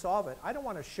 I want to solve it. I don't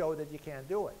want to show that you can't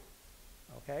do it.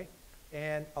 Okay?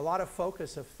 And a lot of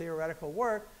focus of theoretical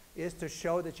work is to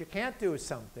show that you can't do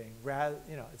something. Rather,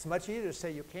 it's much easier to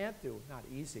say you can't do. Not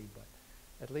easy, but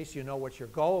at least you know what your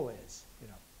goal is.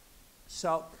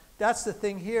 So that's the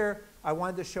thing here. I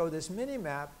wanted to show this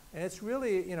mini-map, and it's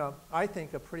really, I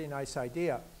think a pretty nice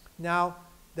idea. Now,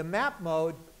 the map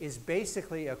mode is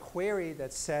basically a query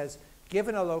that says,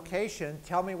 given a location,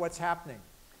 tell me what's happening.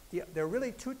 There are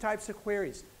really 2 types of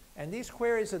queries, and these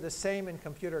queries are the same in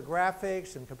computer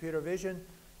graphics and computer vision.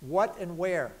 What and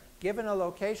where. Given a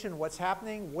location, what's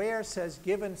happening. Where says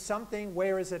given something,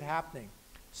 where is it happening?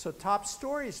 So top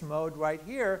stories mode right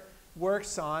here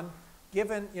works on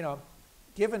given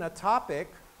a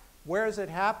topic, where is it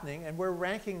happening, and we're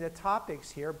ranking the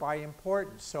topics here by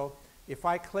importance. So if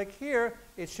I click here,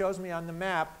 it shows me on the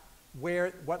map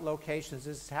what locations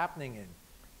this is happening in.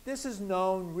 This is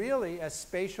known really as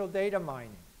spatial data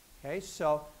mining. Okay,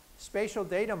 so spatial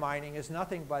data mining is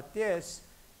nothing but this,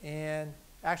 and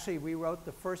actually we wrote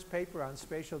the first paper on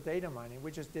spatial data mining.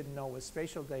 We just didn't know it was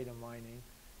spatial data mining,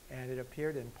 and it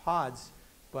appeared in pods,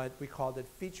 but we called it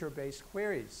feature-based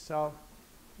queries. So,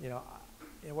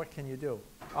 what can you do?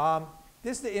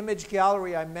 This is the image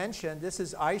gallery I mentioned. This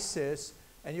is ISIS,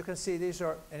 and you can see these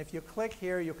are, and if you click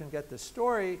here, you can get the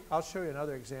story. I'll show you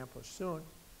another example soon.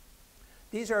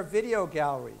 These are video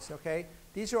galleries, okay?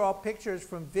 These are all pictures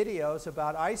from videos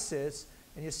about ISIS,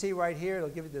 and you see right here, it'll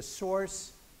give you the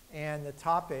source and the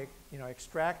topic,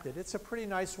 extracted. It's a pretty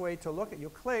nice way to look at. You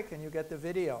click and you get the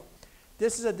video.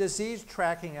 This is a disease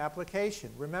tracking application.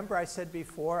 Remember I said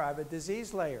before I have a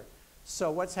disease layer.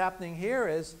 So what's happening here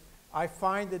is I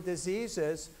find the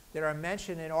diseases that are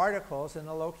mentioned in articles and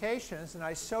the locations, and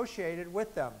I associate it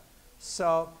with them.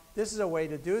 So this is a way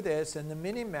to do this. And the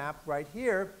mini-map right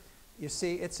here, you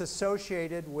see it's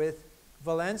associated with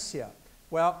Valencia.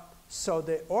 Well, so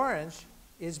the orange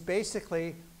is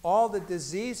basically all the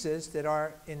diseases that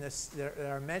are, that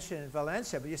are mentioned in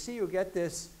Valencia. But you see you get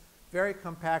this very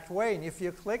compact way. And if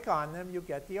you click on them, you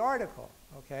get the article.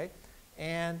 Okay?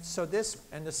 And so this,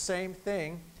 and the same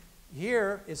thing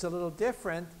here is a little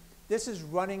different. This is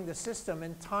running the system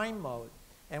in time mode.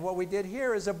 And what we did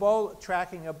here is Ebola,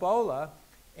 tracking Ebola.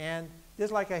 And this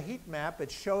is like a heat map.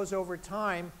 It shows over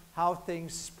time how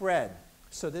things spread.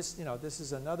 So this, this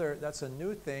is another, that's a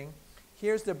new thing.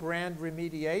 Here's the brand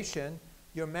remediation.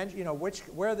 You're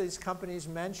where are these companies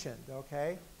mentioned,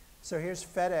 okay? So here's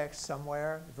FedEx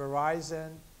somewhere,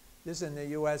 Verizon. This is in the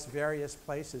US, various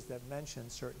places that mention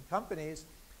certain companies.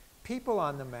 People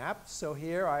on the map. So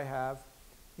here I have,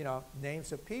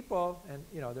 names of people, and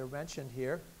they're mentioned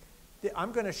here.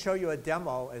 I'm going to show you a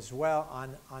demo as well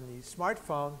on the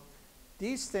smartphone.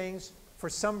 These things, for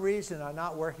some reason, are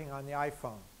not working on the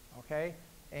iPhone, okay?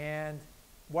 And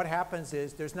what happens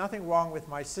is, there's nothing wrong with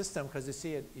my system, because you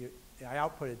see it, I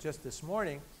output it just this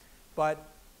morning, but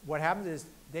what happens is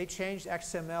they change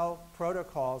XML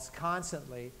protocols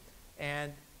constantly,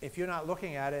 and if you're not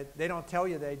looking at it, they don't tell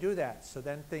you they do that, so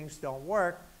then things don't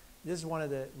work. This is one of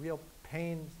the real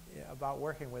pains about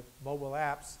working with mobile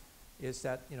apps, is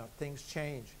that things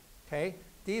change, okay?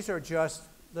 These are just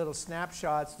little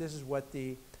snapshots. This is what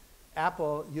the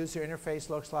Apple user interface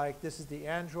looks like. This is the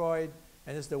Android,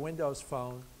 and this is the Windows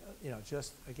phone,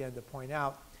 just again to point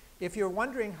out. If you're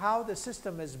wondering how the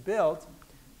system is built,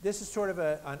 this is sort of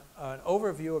an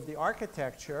overview of the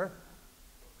architecture.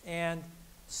 And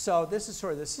so this is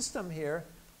sort of the system here.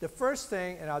 The first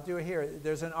thing, and I'll do it here,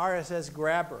 there's an RSS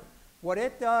grabber. What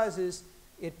it does is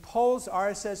it pulls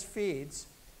RSS feeds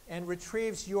and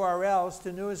retrieves URLs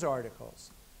to news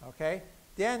articles, okay?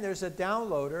 Then there's a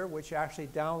downloader, which actually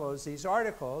downloads these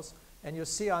articles. And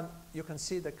you can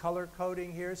see the color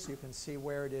coding here, so you can see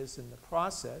where it is in the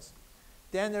process.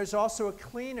 Then there's also a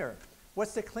cleaner.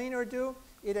 What's the cleaner do?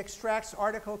 It extracts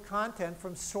article content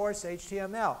from source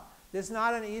HTML. This is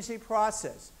not an easy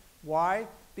process. Why?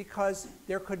 Because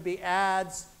there could be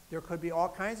ads, there could be all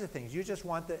kinds of things. You just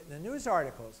want the news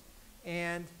articles.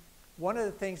 And one of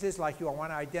the things is, like, you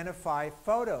want to identify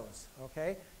photos,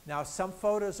 okay? Now, some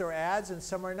photos are ads and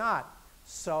some are not.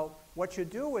 So what you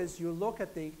do is you look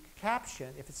at the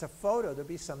caption. If it's a photo, there'll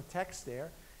be some text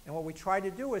there. And what we try to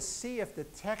do is see if the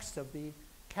text of the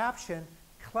caption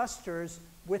clusters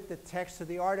with the text of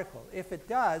the article. If it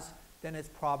does, then it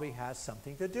probably has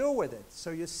something to do with it. So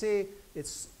you see,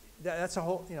 that's a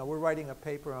whole, we're writing a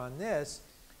paper on this.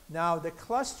 Now the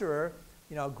clusterer,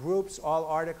 groups all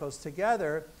articles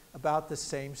together about the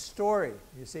same story.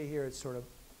 You see here, it's sort of,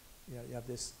 you have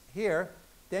this here.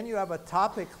 Then you have a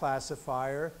topic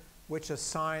classifier, which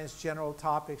assigns general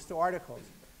topics to articles.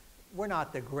 We're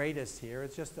not the greatest here.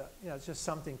 It's just, it's just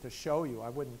something to show you. I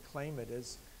wouldn't claim it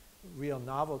as real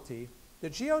novelty. The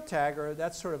geotagger,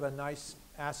 that's sort of a nice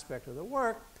aspect of the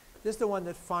work. This is the one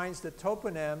that finds the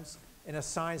toponyms and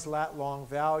assigns lat-long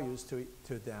values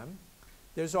to them.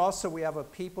 There's also, we have a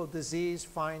people disease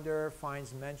finder,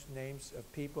 finds names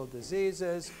of people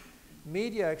diseases.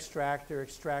 Media extractor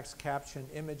extracts captioned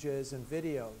images and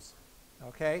videos,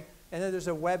 okay? And then there's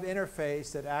a web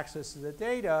interface that accesses the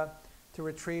data to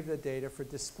retrieve the data for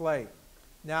display.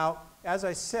 Now, as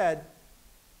I said,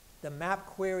 the map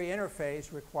query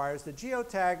interface requires the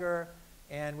geotagger,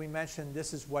 and we mentioned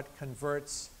this is what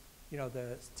converts,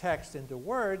 the text into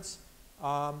words.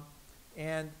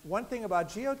 And one thing about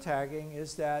geotagging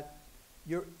is that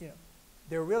there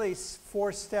are really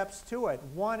 4 steps to it.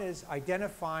 One is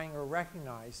identifying or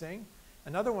recognizing.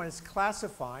 Another one is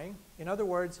classifying. In other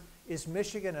words, is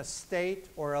Michigan a state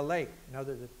or a lake?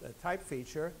 Another the type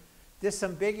feature.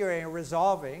 Disambiguating or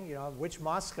resolving, which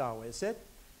Moscow is it?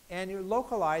 And your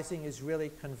localizing is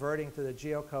really converting to the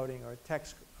geocoding or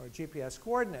text or GPS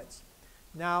coordinates.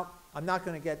 Now, I'm not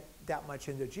going to get that much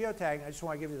into geotagging. I just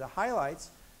want to give you the highlights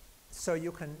so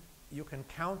you can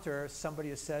counter somebody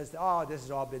who says, oh, this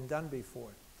has all been done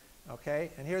before. Okay?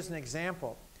 And here's an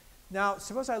example. Now,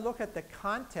 suppose I look at the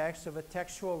context of a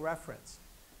textual reference.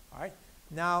 All right?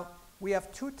 Now, we have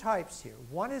 2 types here.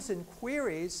 One is in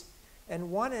queries,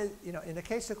 and one is, in the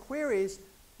case of queries,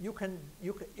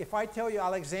 if I tell you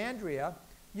Alexandria,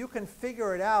 you can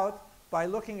figure it out by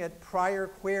looking at prior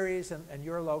queries and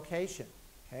your location.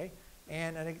 Okay?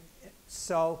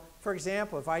 So for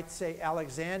example, if I say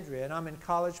Alexandria and I'm in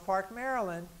College Park,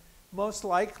 Maryland, most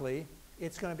likely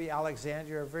it's going to be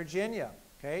Alexandria, Virginia.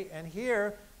 Okay? And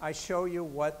here I show you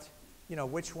what,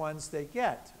 which ones they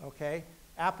get. Okay?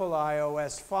 Apple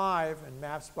iOS 5 and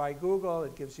Maps by Google,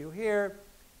 it gives you here.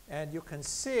 And you can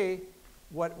see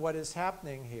what is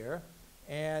happening here.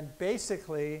 And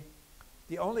basically,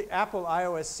 the only Apple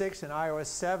iOS 6 and iOS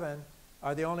 7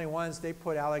 are the only ones they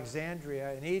put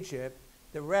Alexandria in Egypt.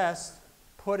 The rest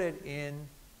put it in,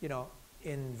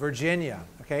 in Virginia.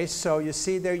 Okay, so you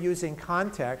see they're using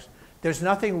context. There's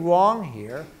nothing wrong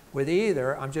here with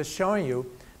either. I'm just showing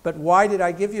you. But why did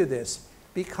I give you this?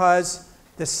 Because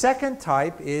the second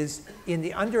type is in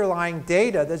the underlying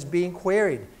data that's being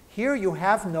queried. Here you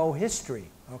have no history.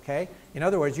 Okay? In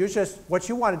other words, what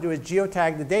you want to do is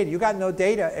geotag the data. You got no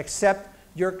data except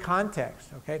your context.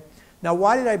 Okay? Now,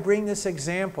 why did I bring this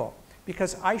example?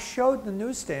 Because I showed the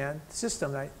newsstand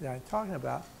system that I'm talking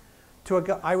about to a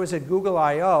guy. I was at Google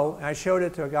I/O, and I showed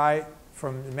it to a guy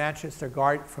from Manchester,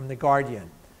 from The Guardian.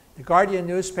 The Guardian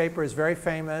newspaper is very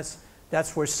famous.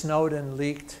 That's where Snowden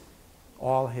leaked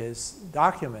all his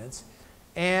documents.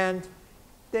 And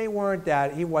he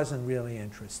wasn't really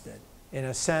interested. In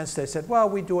a sense, they said, well,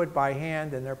 we do it by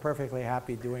hand, and they're perfectly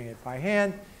happy doing it by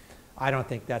hand. I don't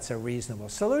think that's a reasonable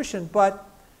solution, but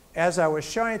as I was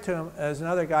showing it to him, there's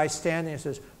another guy standing and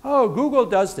says, oh, Google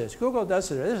does this. Google does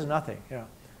this. This is nothing.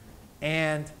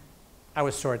 And I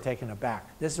was sort of taken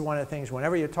aback. This is one of the things,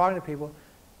 whenever you're talking to people,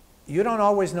 you don't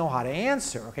always know how to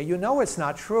answer. Okay? You know it's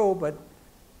not true,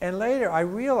 and later I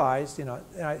realized, and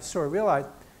I sort of realized,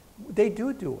 they do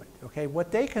it. Okay?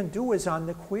 What they can do is on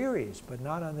the queries, but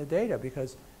not on the data,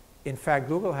 because, in fact,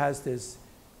 Google has this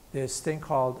thing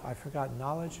called, I forgot,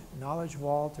 Knowledge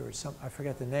Vault or something, I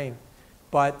forget the name.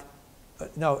 But,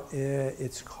 no,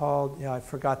 it's called, I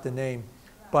forgot the name.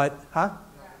 But, huh?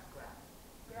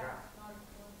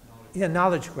 Yeah,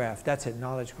 Knowledge Graph. That's it,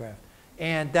 Knowledge Graph.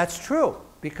 And that's true,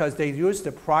 because they use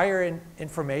the prior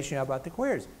information about the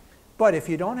queries. But if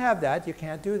you don't have that, you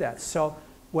can't do that. So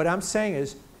what I'm saying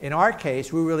is, in our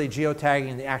case, we're really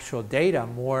geotagging the actual data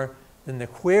more than the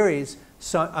queries.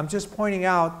 So I'm just pointing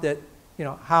out that,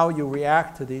 how you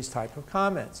react to these type of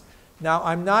comments. Now,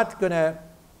 I'm not going to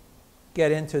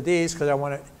get into these because I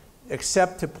want to,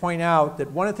 except to point out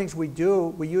that one of the things we do,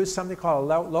 we use something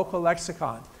called a local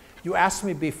lexicon. You asked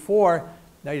me before,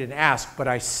 no, you didn't ask, but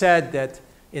I said that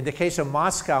in the case of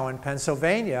Moscow and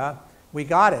Pennsylvania, we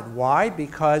got it. Why?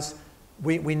 Because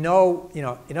we know,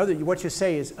 in other words, what you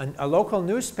say is a local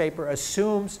newspaper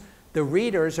assumes the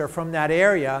readers are from that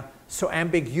area, so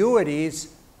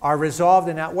ambiguities are resolved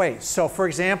in that way. So, for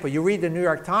example, you read the New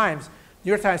York Times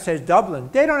says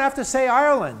Dublin. They don't have to say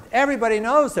Ireland. Everybody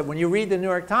knows that when you read the New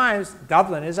York Times,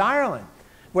 Dublin is Ireland.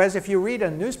 Whereas if you read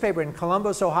a newspaper in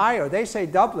Columbus, Ohio, they say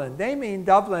Dublin. They mean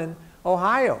Dublin,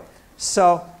 Ohio.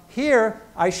 So here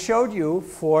I showed you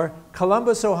for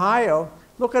Columbus, Ohio,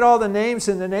 look at all the names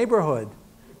in the neighborhood.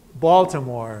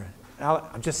 Baltimore.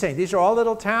 I'm just saying, these are all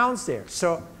little towns there.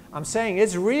 So I'm saying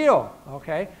it's real,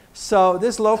 okay? So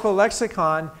this local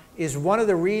lexicon is one of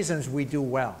the reasons we do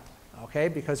well. Okay,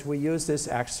 because we use this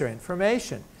extra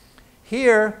information.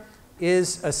 Here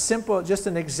is a simple, just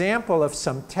an example of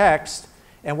some text.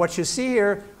 And what you see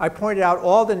here, I pointed out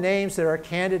all the names that are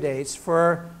candidates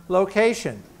for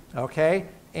location. Okay,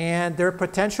 and there are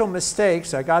potential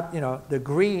mistakes. I got, the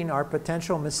green are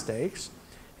potential mistakes.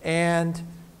 And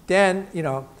then,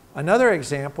 another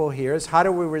example here is how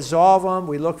do we resolve them?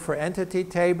 We look for entity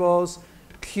tables,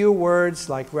 keywords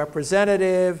like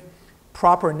representative,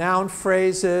 proper noun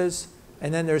phrases,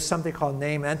 and then there's something called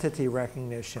name entity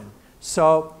recognition.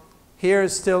 So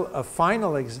here's still the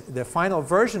final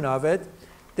version of it.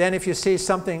 Then if you see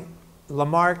something,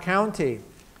 Lamar County,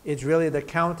 it's really the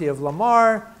county of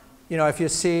Lamar. If you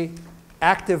see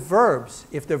active verbs,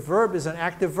 if the verb is an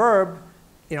active verb,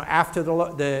 after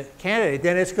the candidate,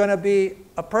 then it's going to be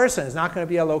a person. It's not going to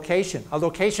be a location. A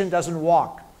location doesn't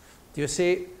walk. Do you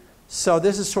see? So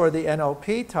this is sort of the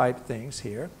NLP type things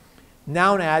here.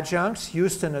 Noun adjuncts,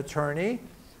 Houston attorney.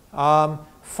 These are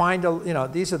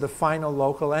the final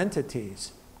local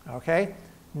entities. Okay.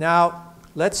 Now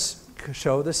let's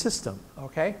show the system.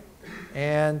 Okay.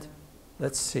 And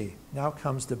let's see. Now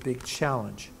comes the big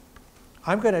challenge.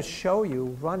 I'm going to show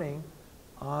you running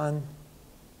on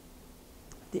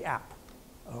the app.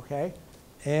 Okay.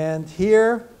 And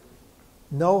here,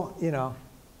 at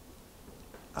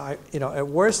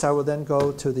worst, I will then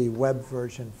go to the web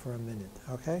version for a minute.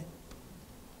 Okay.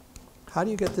 How do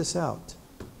you get this out?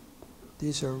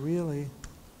 These are really...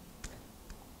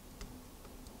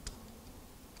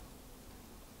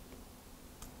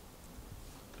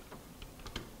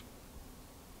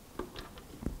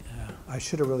 I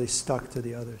should have really stuck to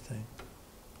the other thing.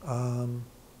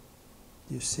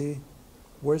 You see?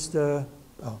 Where's the,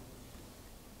 oh.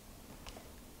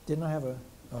 Didn't I have a,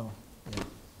 oh, yeah.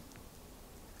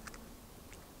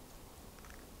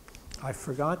 I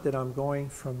forgot that I'm going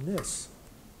from this.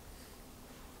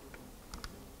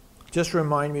 Just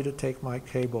remind me to take my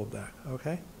cable back,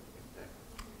 okay?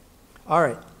 All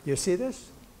right, you see this?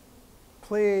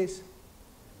 Please.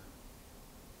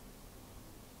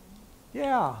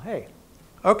 Yeah, hey.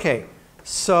 Okay,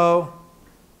 so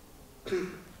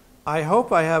I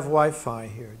hope I have Wi-Fi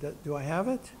here. Do I have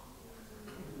it?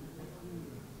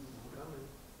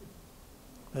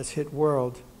 Let's hit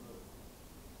world.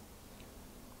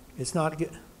 It's not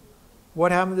good.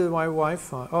 What happened to my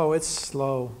Wi-Fi? Oh, it's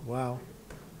slow. Wow.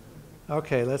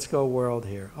 Okay, let's go world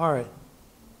here. All right.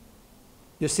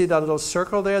 You see that little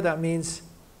circle there? That means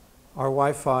our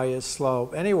Wi-Fi is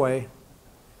slow. Anyway,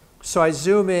 so I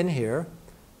zoom in here,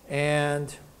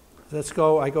 and let's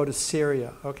go. I go to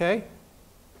Syria, okay?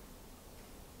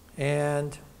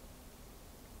 And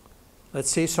let's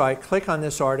see. So I click on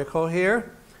this article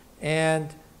here,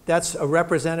 and that's a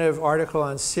representative article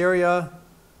on Syria.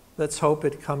 Let's hope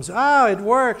it comes. Ah, it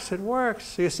works. It works.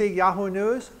 So you see Yahoo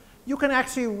News? You can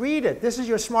actually read it. This is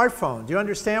your smartphone. Do you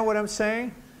understand what I'm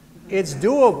saying? It's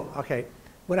doable. Okay.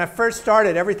 When I first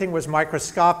started, everything was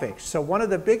microscopic. So one of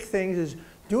the big things is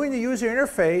doing the user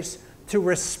interface to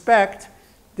respect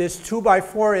this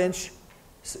 2x4-inch,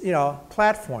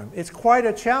 platform. It's quite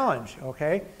a challenge.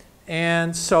 Okay.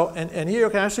 And so, and here you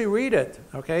can actually read it.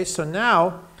 Okay. So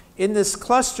now, in this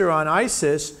cluster on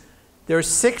ISIS,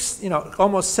 there's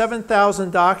almost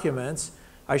 7,000 documents.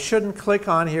 I shouldn't click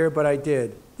on here, but I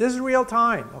did. This is real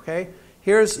time, okay?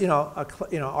 Here's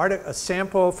a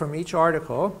sample from each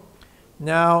article.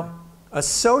 Now,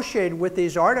 associated with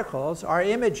these articles are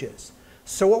images.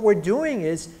 So what we're doing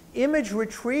is image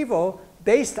retrieval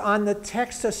based on the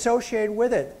text associated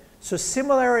with it. So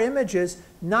similar images,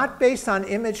 not based on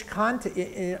image content.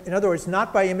 In other words,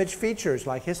 not by image features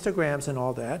like histograms and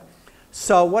all that.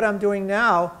 So what I'm doing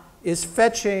now is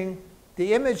fetching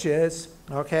the images,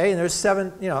 okay, and there's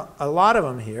a lot of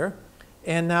them here.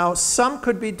 And now some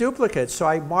could be duplicates, so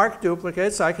I mark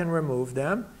duplicates, I can remove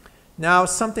them. Now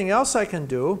something else I can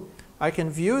do, I can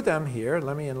view them here.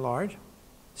 Let me enlarge.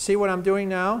 See what I'm doing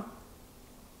now?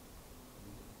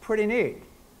 Pretty neat.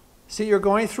 See, you're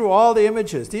going through all the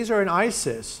images. These are in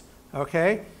ISIS,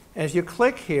 okay? And as you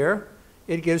click here,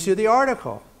 it gives you the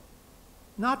article.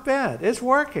 Not bad. It's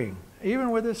working,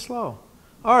 even with this slow.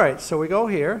 All right, so we go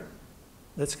here.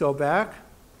 Let's go back.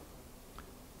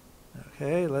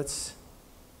 Okay, let's,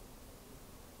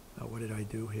 what did I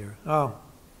do here? Oh,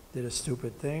 did a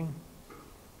stupid thing.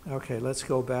 Okay, let's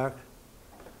go back.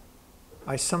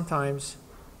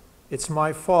 It's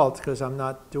my fault because I'm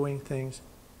not doing things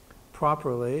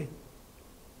properly.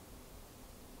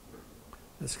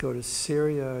 Let's go to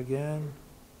Syria again.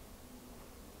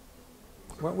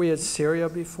 Weren't we at Syria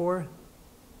before?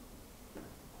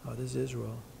 Oh, this is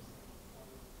Israel.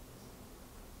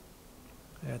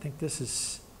 Yeah, I think this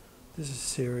is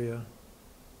Syria.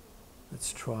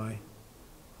 Let's try.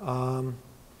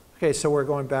 Okay, so we're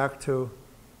going back to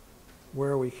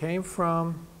where we came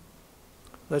from.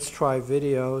 Let's try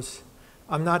videos.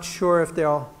 I'm not sure if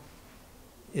it'll,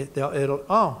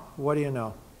 oh, what do you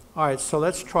know? All right, so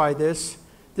let's try this.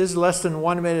 This is less than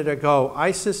 1 minute ago.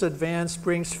 ISIS advance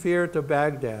brings fear to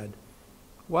Baghdad.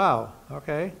 Wow,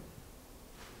 okay.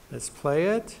 Let's play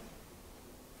it.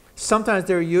 Sometimes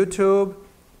they're YouTube.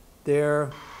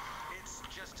 It's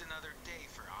just another day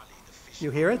for Ali, the fishing.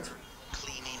 You hear it?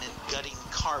 Cleaning and gutting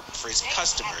carp for his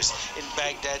customers in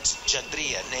Baghdad's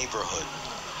Jadriya neighborhood.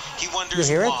 He wonders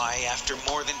why, after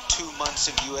more than 2 months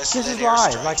of U.S.-led This is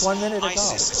live, airstrikes, like 1 minute ago.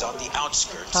 ISIS is on the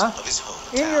outskirts of his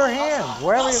hometown. In your hand,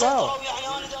 wherever you go.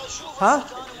 Huh?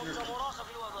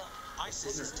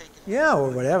 ISIS is taking Yeah, or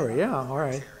whatever. Yeah, all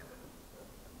right.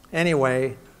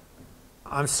 Anyway,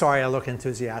 I'm sorry I look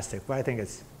enthusiastic, but I think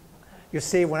it's... You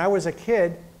see, when I was a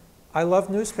kid, I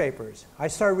loved newspapers. I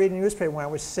started reading newspapers when I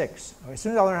was 6. As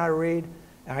soon as I learned how to read,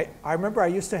 I remember I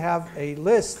used to have a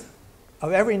list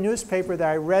of every newspaper that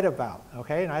I read about,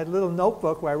 okay? And I had a little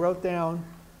notebook where I wrote down,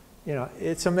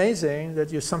 it's amazing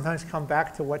that you sometimes come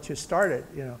back to what you started,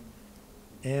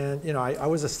 And, I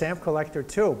was a stamp collector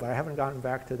too, but I haven't gotten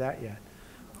back to that yet.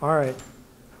 All right.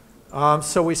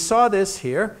 So we saw this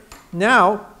here.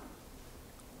 Now,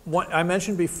 what I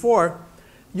mentioned before,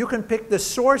 you can pick the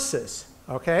sources,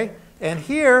 okay? And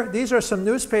here, these are some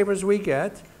newspapers we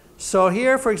get. So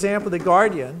here, for example, The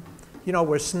Guardian,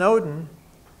 where Snowden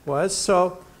was.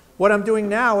 So what I'm doing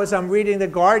now is I'm reading The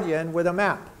Guardian with a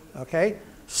map, okay?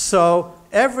 So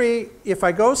if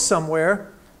I go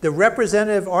somewhere, the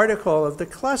representative article of the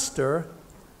cluster,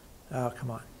 oh,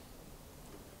 come on,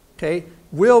 okay,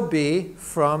 will be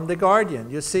from the Guardian.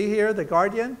 You see here, the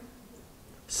Guardian?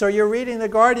 So you're reading the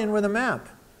Guardian with a map.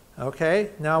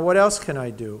 Okay, now what else can I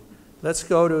do? Let's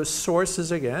go to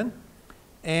sources again,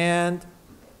 and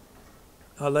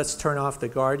let's turn off the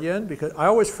Guardian, because I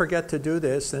always forget to do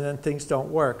this and then things don't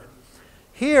work.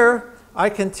 Here, I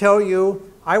can tell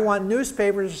you I want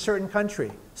newspapers in a certain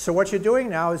country. So what you're doing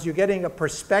now is you're getting a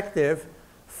perspective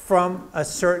from a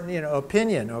certain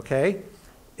opinion, okay?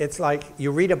 It's like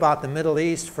you read about the Middle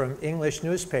East from English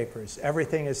newspapers.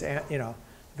 Everything is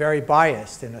very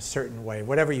biased in a certain way,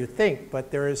 whatever you think,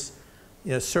 but there is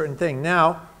a certain thing.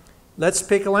 Now, let's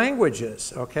pick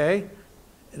languages, okay?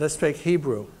 Let's pick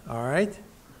Hebrew, all right?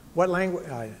 What language?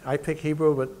 I pick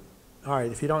Hebrew, but all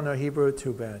right, if you don't know Hebrew,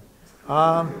 too bad.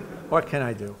 What can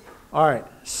I do? All right,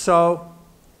 so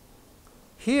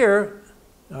here,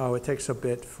 oh, it takes a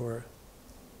bit for,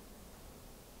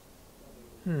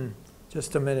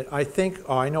 just a minute. I think,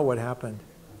 oh, I know what happened.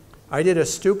 I did a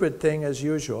stupid thing as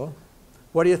usual.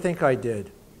 What do you think I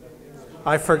did?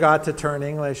 I forgot to turn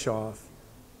English off.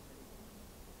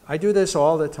 I do this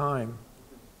all the time.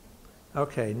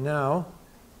 Okay, now,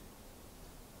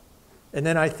 and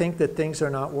then I think that things are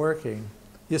not working.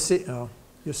 You see, oh,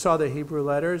 you saw the Hebrew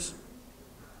letters?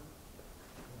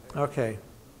 Okay.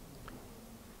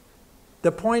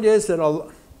 The point is that,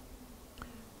 all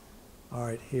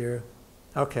right, here.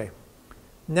 Okay.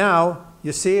 Now,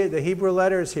 you see the Hebrew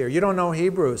letters here. You don't know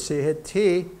Hebrew, so you hit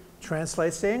T,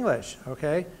 translates to English,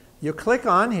 okay? You click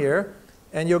on here,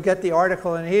 and you'll get the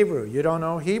article in Hebrew. You don't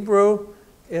know Hebrew,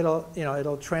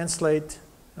 it'll translate.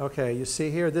 Okay, you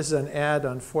see here, this is an ad,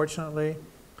 unfortunately.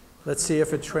 Let's see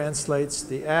if it translates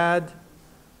the ad.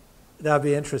 That'd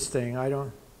be interesting.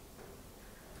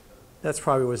 That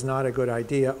probably was not a good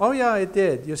idea. Oh yeah, it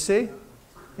did. You see?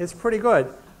 It's pretty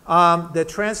good. The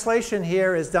translation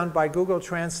here is done by Google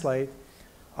Translate.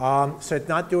 So it's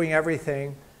not doing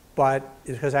everything, but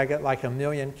because I get like 1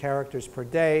 million characters per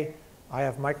day, I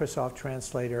have Microsoft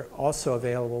Translator also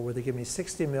available where they give me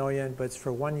 60 million, but it's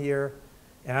for 1 year,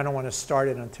 and I don't want to start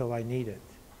it until I need it.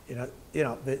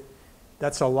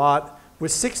 That's a lot.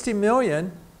 With 60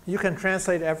 million, you can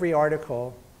translate every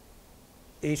article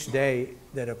each day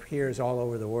that appears all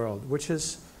over the world, which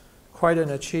is quite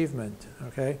an achievement,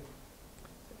 okay?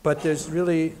 But there's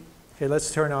really, okay,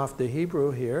 let's turn off the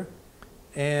Hebrew here.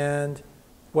 And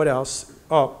what else?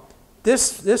 Oh,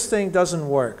 this thing doesn't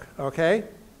work, okay?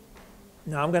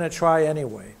 Now I'm going to try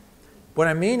anyway. What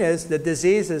I mean is the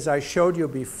diseases I showed you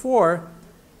before,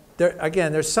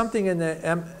 again, there's something in the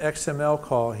XML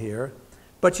call here,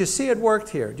 but you see it worked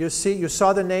here. You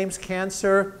saw the names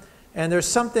cancer, and there's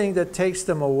something that takes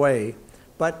them away.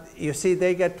 But you see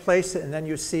they get placed, and then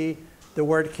you see the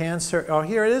word cancer. Oh,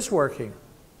 here it is working.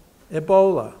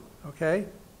 Ebola, okay?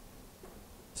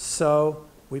 So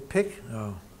we pick,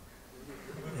 oh,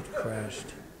 it crashed.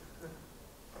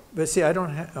 But see, I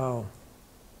don't have, oh,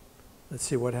 let's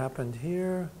see what happened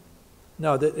here.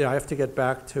 No, I have to get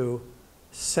back to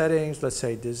settings. Let's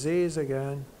say disease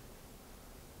again.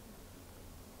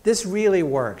 This really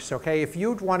works, okay? If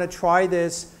you'd want to try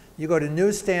this, you go to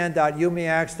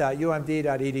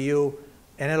newsstand.umax.umd.edu,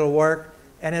 and it'll work.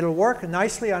 And it'll work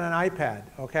nicely on an iPad,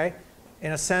 okay?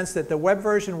 In a sense that the web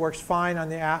version works fine on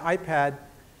the iPad,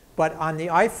 but on the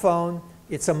iPhone,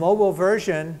 it's a mobile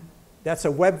version. That's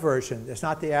a web version. It's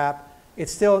not the app.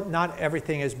 It's still not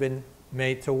everything has been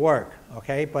made to work,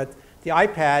 okay? But the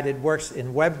iPad, it works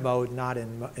in web mode, not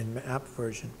in app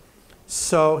version.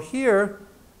 So here,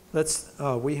 let's,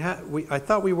 I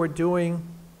thought we were doing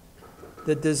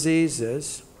the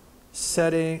diseases,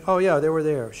 setting, oh yeah, they were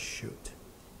there, shoot.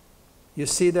 You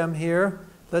see them here?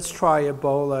 Let's try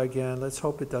Ebola again. Let's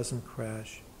hope it doesn't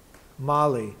crash.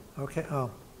 Mali, okay,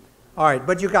 oh. All right,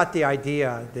 but you got the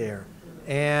idea there.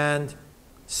 And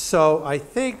so I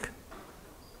think,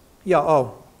 yeah,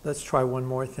 oh, let's try one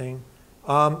more thing.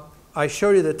 I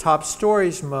showed you the top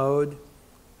stories mode.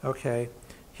 Okay,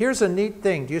 here's a neat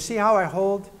thing. Do you see how I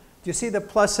hold? Do you see the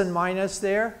plus and minus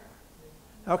there?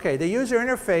 Okay, the user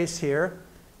interface here,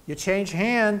 you change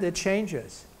hand, it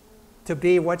changes to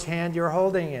be which hand you're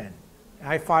holding in.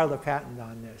 I filed a patent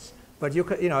on this. But you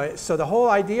could, so the whole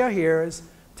idea here is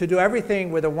to do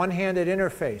everything with a one-handed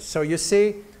interface. So you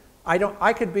see,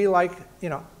 I could be like,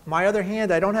 my other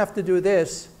hand, I don't have to do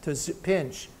this to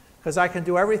pinch, because I can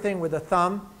do everything with a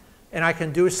thumb, and I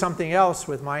can do something else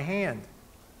with my hand.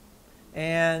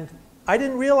 And I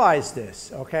didn't realize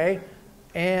this, okay?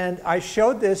 And I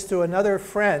showed this to another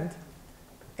friend,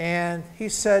 and he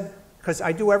said, because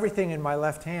I do everything in my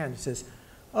left hand, he says,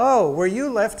 Oh, were you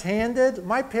left-handed?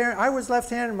 I was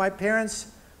left-handed. My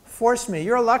parents forced me.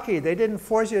 You're lucky. They didn't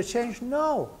force you to change.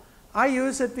 No, I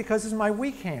use it because it's my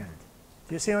weak hand.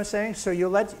 Do you see what I'm saying? So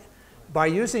by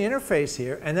using the interface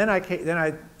here, and then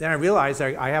I realized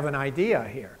I have an idea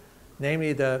here,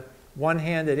 namely the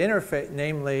one-handed interface,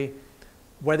 namely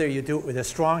whether you do it with a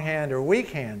strong hand or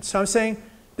weak hand. So I'm saying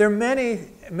there are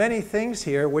many things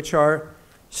here which are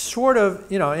sort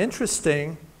of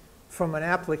interesting from an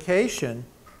application,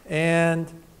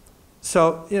 and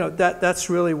so that's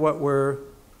really what we're.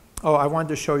 Oh, I wanted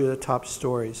to show you the top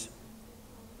stories.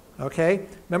 Okay,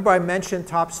 remember I mentioned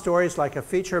top stories like a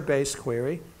feature-based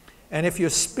query, and if you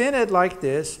spin it like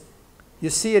this, you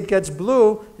see it gets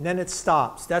blue and then it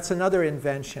stops. That's another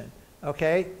invention.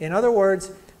 Okay, in other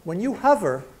words, when you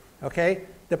hover, okay,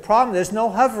 the problem, there's no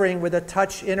hovering with a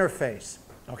touch interface.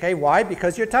 Okay, why?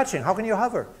 Because you're touching. How can you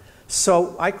hover?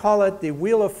 So I call it the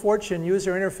Wheel of Fortune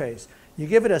user interface. You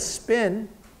give it a spin,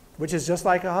 which is just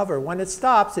like a hover. When it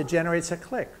stops, it generates a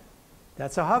click.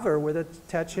 That's a hover with a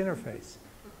touch interface.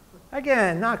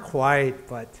 Again, not quite,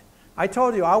 but I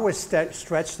told you I always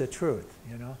stretch the truth,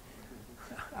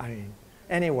 I mean,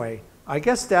 anyway, I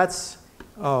guess that's,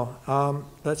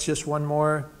 let's just one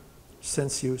more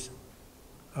since you,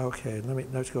 okay,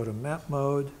 let's go to map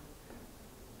mode.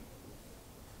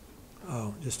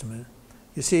 Oh, just a minute.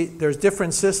 You see, there's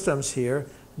different systems here.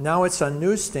 Now it's on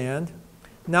Newsstand.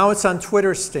 Now it's on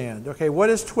Twitter Stand. Okay, what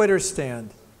is Twitter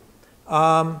Stand?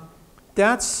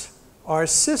 That's our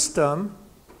system.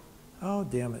 Oh,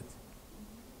 damn it.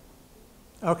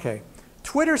 Okay,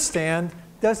 Twitter Stand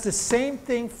does the same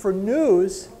thing for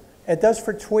news it does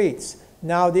for tweets.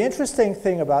 Now, the interesting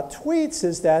thing about tweets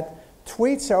is that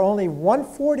tweets are only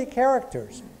 140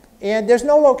 characters. And there's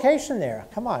no location there.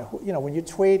 Come on, when you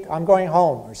tweet, I'm going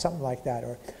home or something like that.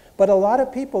 But a lot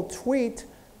of people tweet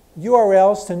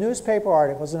URLs to newspaper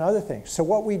articles and other things. So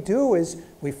what we do is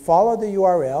we follow the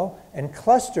URL and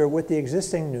cluster with the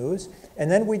existing news, and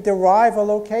then we derive a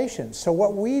location. So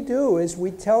what we do is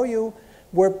we tell you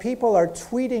where people are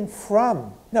tweeting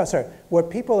from. No, sorry, where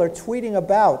people are tweeting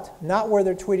about, not where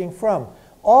they're tweeting from.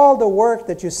 All the work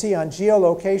that you see on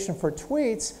geolocation for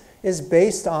tweets is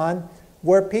based on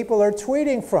where people are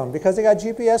tweeting from, because they got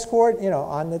GPS coordinates,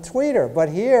 on the tweeter. But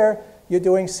here, you're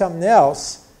doing something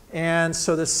else. And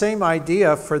so the same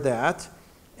idea for that.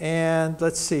 And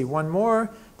let's see, one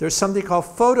more. There's something called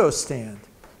Photo Stand.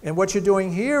 And what you're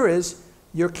doing here is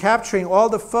you're capturing all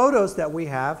the photos that we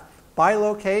have by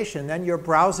location. Then you're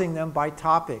browsing them by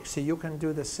topic. So you can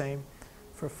do the same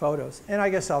for photos. And I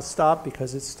guess I'll stop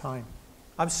because it's time.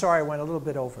 I'm sorry I went a little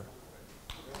bit over.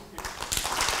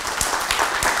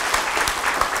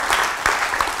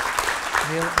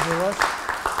 Nilas?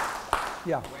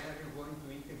 Yeah. When are you going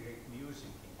to integrate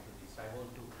music into this? I want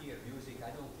to hear music. I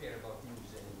don't care about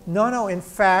news anymore. No. In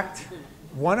fact,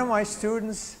 one of my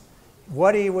students,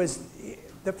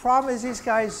 the problem is these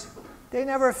guys, they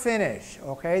never finish,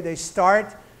 okay? They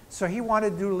start, so he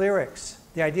wanted to do lyrics.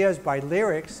 The idea is by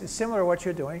lyrics, it's similar to what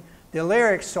you're doing. The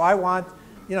lyrics, so I want,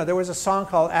 there was a song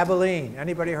called Abilene.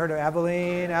 Anybody heard of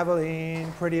Abilene?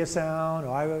 Abilene, prettiest sound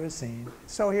I've ever seen.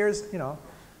 So here's,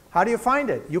 how do you find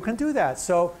it? You can do that.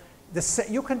 So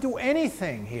you can do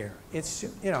anything here. It's,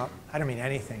 I don't mean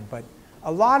anything, but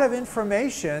a lot of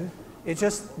information. It's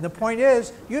just, the point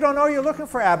is, you don't know you're looking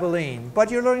for Abilene,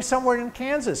 but you're looking somewhere in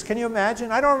Kansas. Can you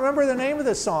imagine? I don't remember the name of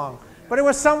the song, but it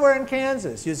was somewhere in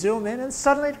Kansas. You zoom in and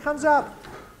suddenly it comes up.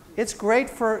 It's great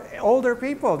for older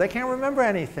people. They can't remember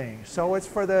anything. So it's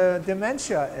for the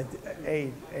dementia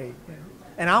age.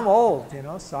 And I'm old,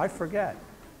 so I forget.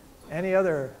 Any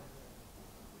other?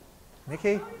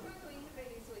 Nikki? How are you going to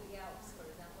integrate this with Yelps, for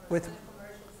example, or with some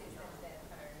commercial systems that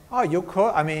are... Oh, you could.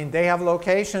 I mean, they have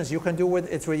locations. You can do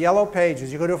it's with Yellow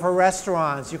Pages. You could do it for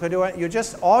restaurants. You could do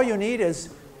it. All you need is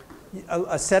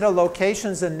a set of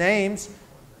locations and names.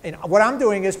 And what I'm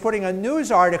doing is putting a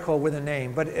news article with a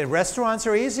name, but restaurants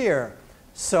are easier.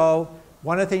 So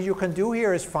one of the things you can do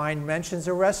here is find mentions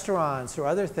of restaurants or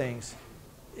other things.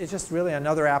 It's just really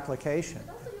another application.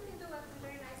 But also you can do actually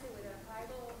very nicely with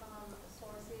archival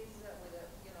sources, with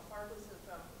corpuses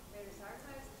from various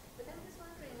archives. But I'm just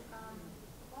wondering,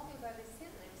 talking about the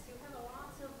cities, you have a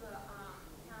lot of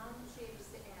townships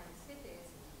and cities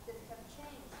that have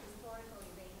changed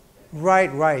historically. Right.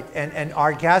 And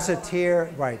our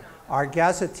gazetteer, right. Our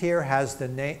gazetteer has the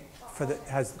name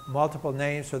has multiple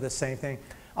names for the same thing.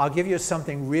 I'll give you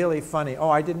something really funny. Oh,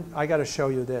 I got to show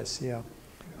you this. Yeah.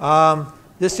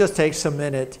 This just takes a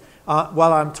minute.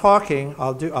 While I'm talking,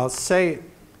 I'll say,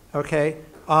 okay.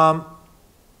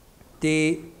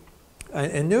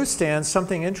 In newsstands,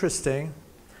 something interesting.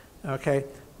 Okay.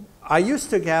 I used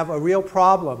to have a real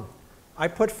problem. I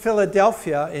put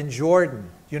Philadelphia in Jordan.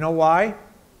 You know why?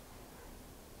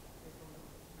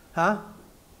 Huh?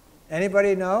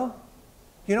 Anybody know?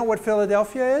 You know what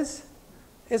Philadelphia is?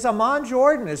 It's Amman,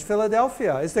 Jordan. It's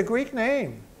Philadelphia. It's the Greek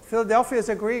name. Philadelphia is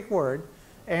a Greek word.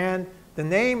 And the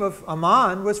name of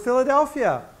Amman was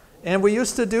Philadelphia. And we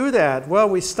used to do that. Well,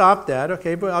 we stopped that.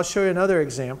 Okay, but I'll show you another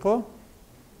example.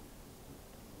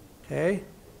 Okay.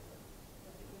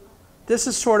 This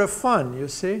is sort of fun, you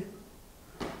see.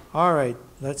 All right,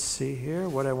 let's see here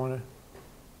what I want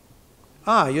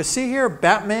to... you see here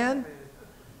Batman?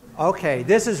 Okay,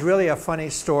 this is really a funny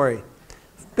story.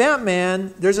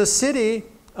 Batman, there's a city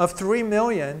of 3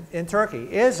 million in Turkey.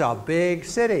 It's a big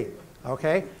city,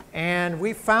 okay? And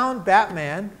we found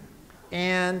Batman,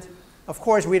 and of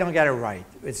course we don't get it right.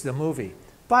 It's the movie.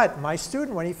 But my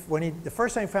student, when he the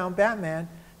first time found Batman,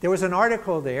 there was an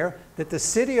article there that the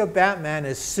city of Batman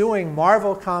is suing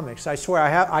Marvel Comics. I swear,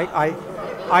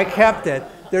 I kept it.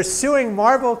 They're suing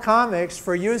Marvel Comics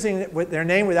for using their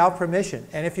name without permission.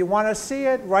 And if you want to see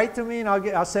it, write to me and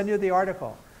I'll send you the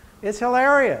article. It's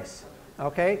hilarious,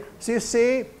 okay? So you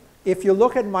see, if you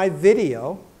look at my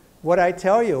video, what I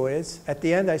tell you is, at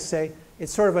the end I say,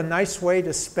 it's sort of a nice way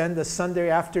to spend a Sunday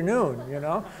afternoon, you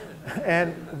know?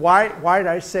 And why did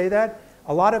I say that?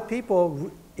 A lot of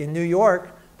people in New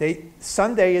York,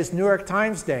 Sunday is New York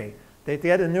Times Day. They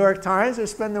get the New York Times, they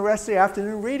spend the rest of the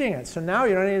afternoon reading it. So now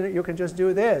you don't need, you can just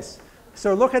do this.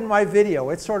 So look at my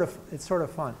video. It's sort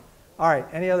of fun. All right.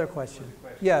 Any other question?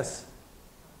 Yes.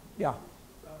 Yeah.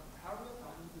 How real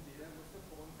time is the data? What's the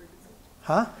polling frequency?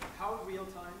 Huh? How real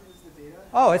time is the data?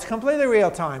 Oh, it's completely real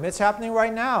time. It's happening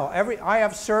right now. I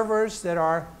have servers that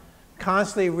are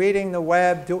constantly reading the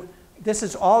web. This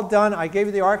is all done. I gave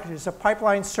you the architecture. It's a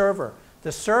pipeline server.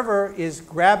 The server is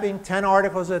grabbing 10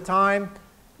 articles at a time,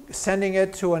 sending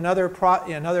it to another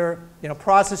processor.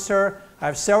 I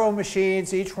have several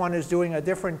machines. Each one is doing a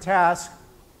different task.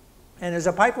 And there's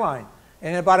a pipeline.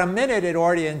 And in about a minute, it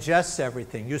already ingests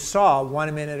everything. You saw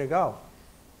 1 minute ago.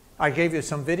 I gave you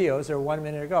some videos that were 1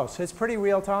 minute ago. So it's pretty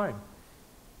real time.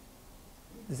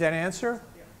 Does that answer?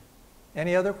 Yeah.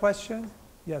 Any other question?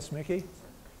 Yes, Mickey?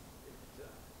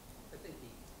 I think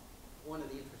one of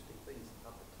the interesting things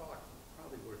about the talk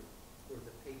probably were the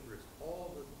papers,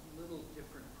 all the little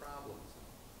different problems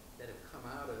that have come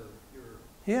out of your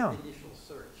initial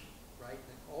search, right?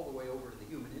 And all the way over to the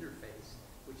human interface,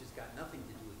 which has got nothing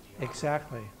to do with geography.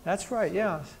 Exactly. That's right,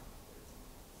 yeah.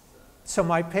 So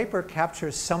my paper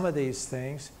captures some of these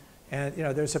things. And you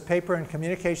know, there's a paper in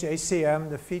Communication ACM,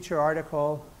 the feature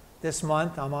article this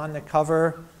month. I'm on the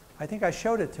cover. I think I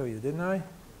showed it to you, didn't I?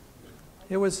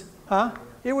 It was,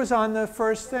 It was on the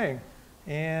first thing.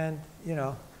 And, you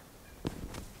know,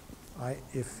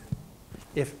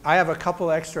 if I have a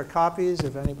couple extra copies,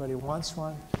 if anybody wants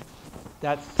one.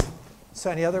 So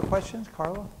any other questions,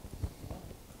 Carlo?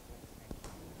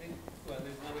 There's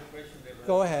another question there.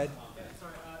 Go ahead.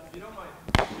 Sorry, if you don't mind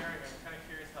sharing, I'm kind of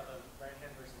curious how the right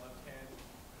hand versus left hand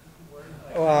work.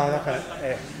 Well, I'm not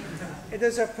gonna,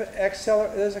 there's an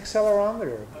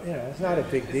accelerometer. You know, it's not a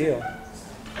big deal.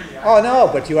 Oh no,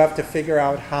 but you have to figure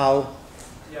out how.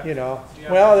 You know,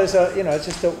 well, there's a, you know, it's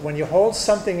just when you hold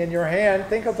something in your hand,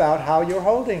 think about how you're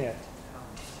holding it.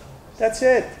 That's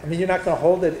it. I mean, you're not going to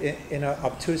hold it in an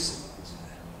obtuse,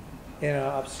 in an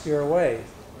obscure way.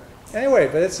 Anyway,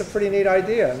 but it's a pretty neat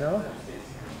idea, no?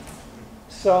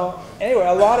 So anyway,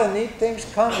 a lot of neat things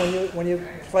come when you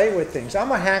play with things.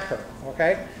 I'm a hacker,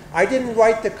 okay? I didn't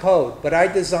write the code, but I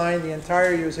designed the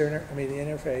entire the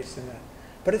interface and that.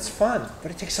 But it's fun,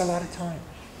 but it takes a lot of time.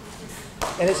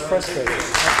 And it's frustrating.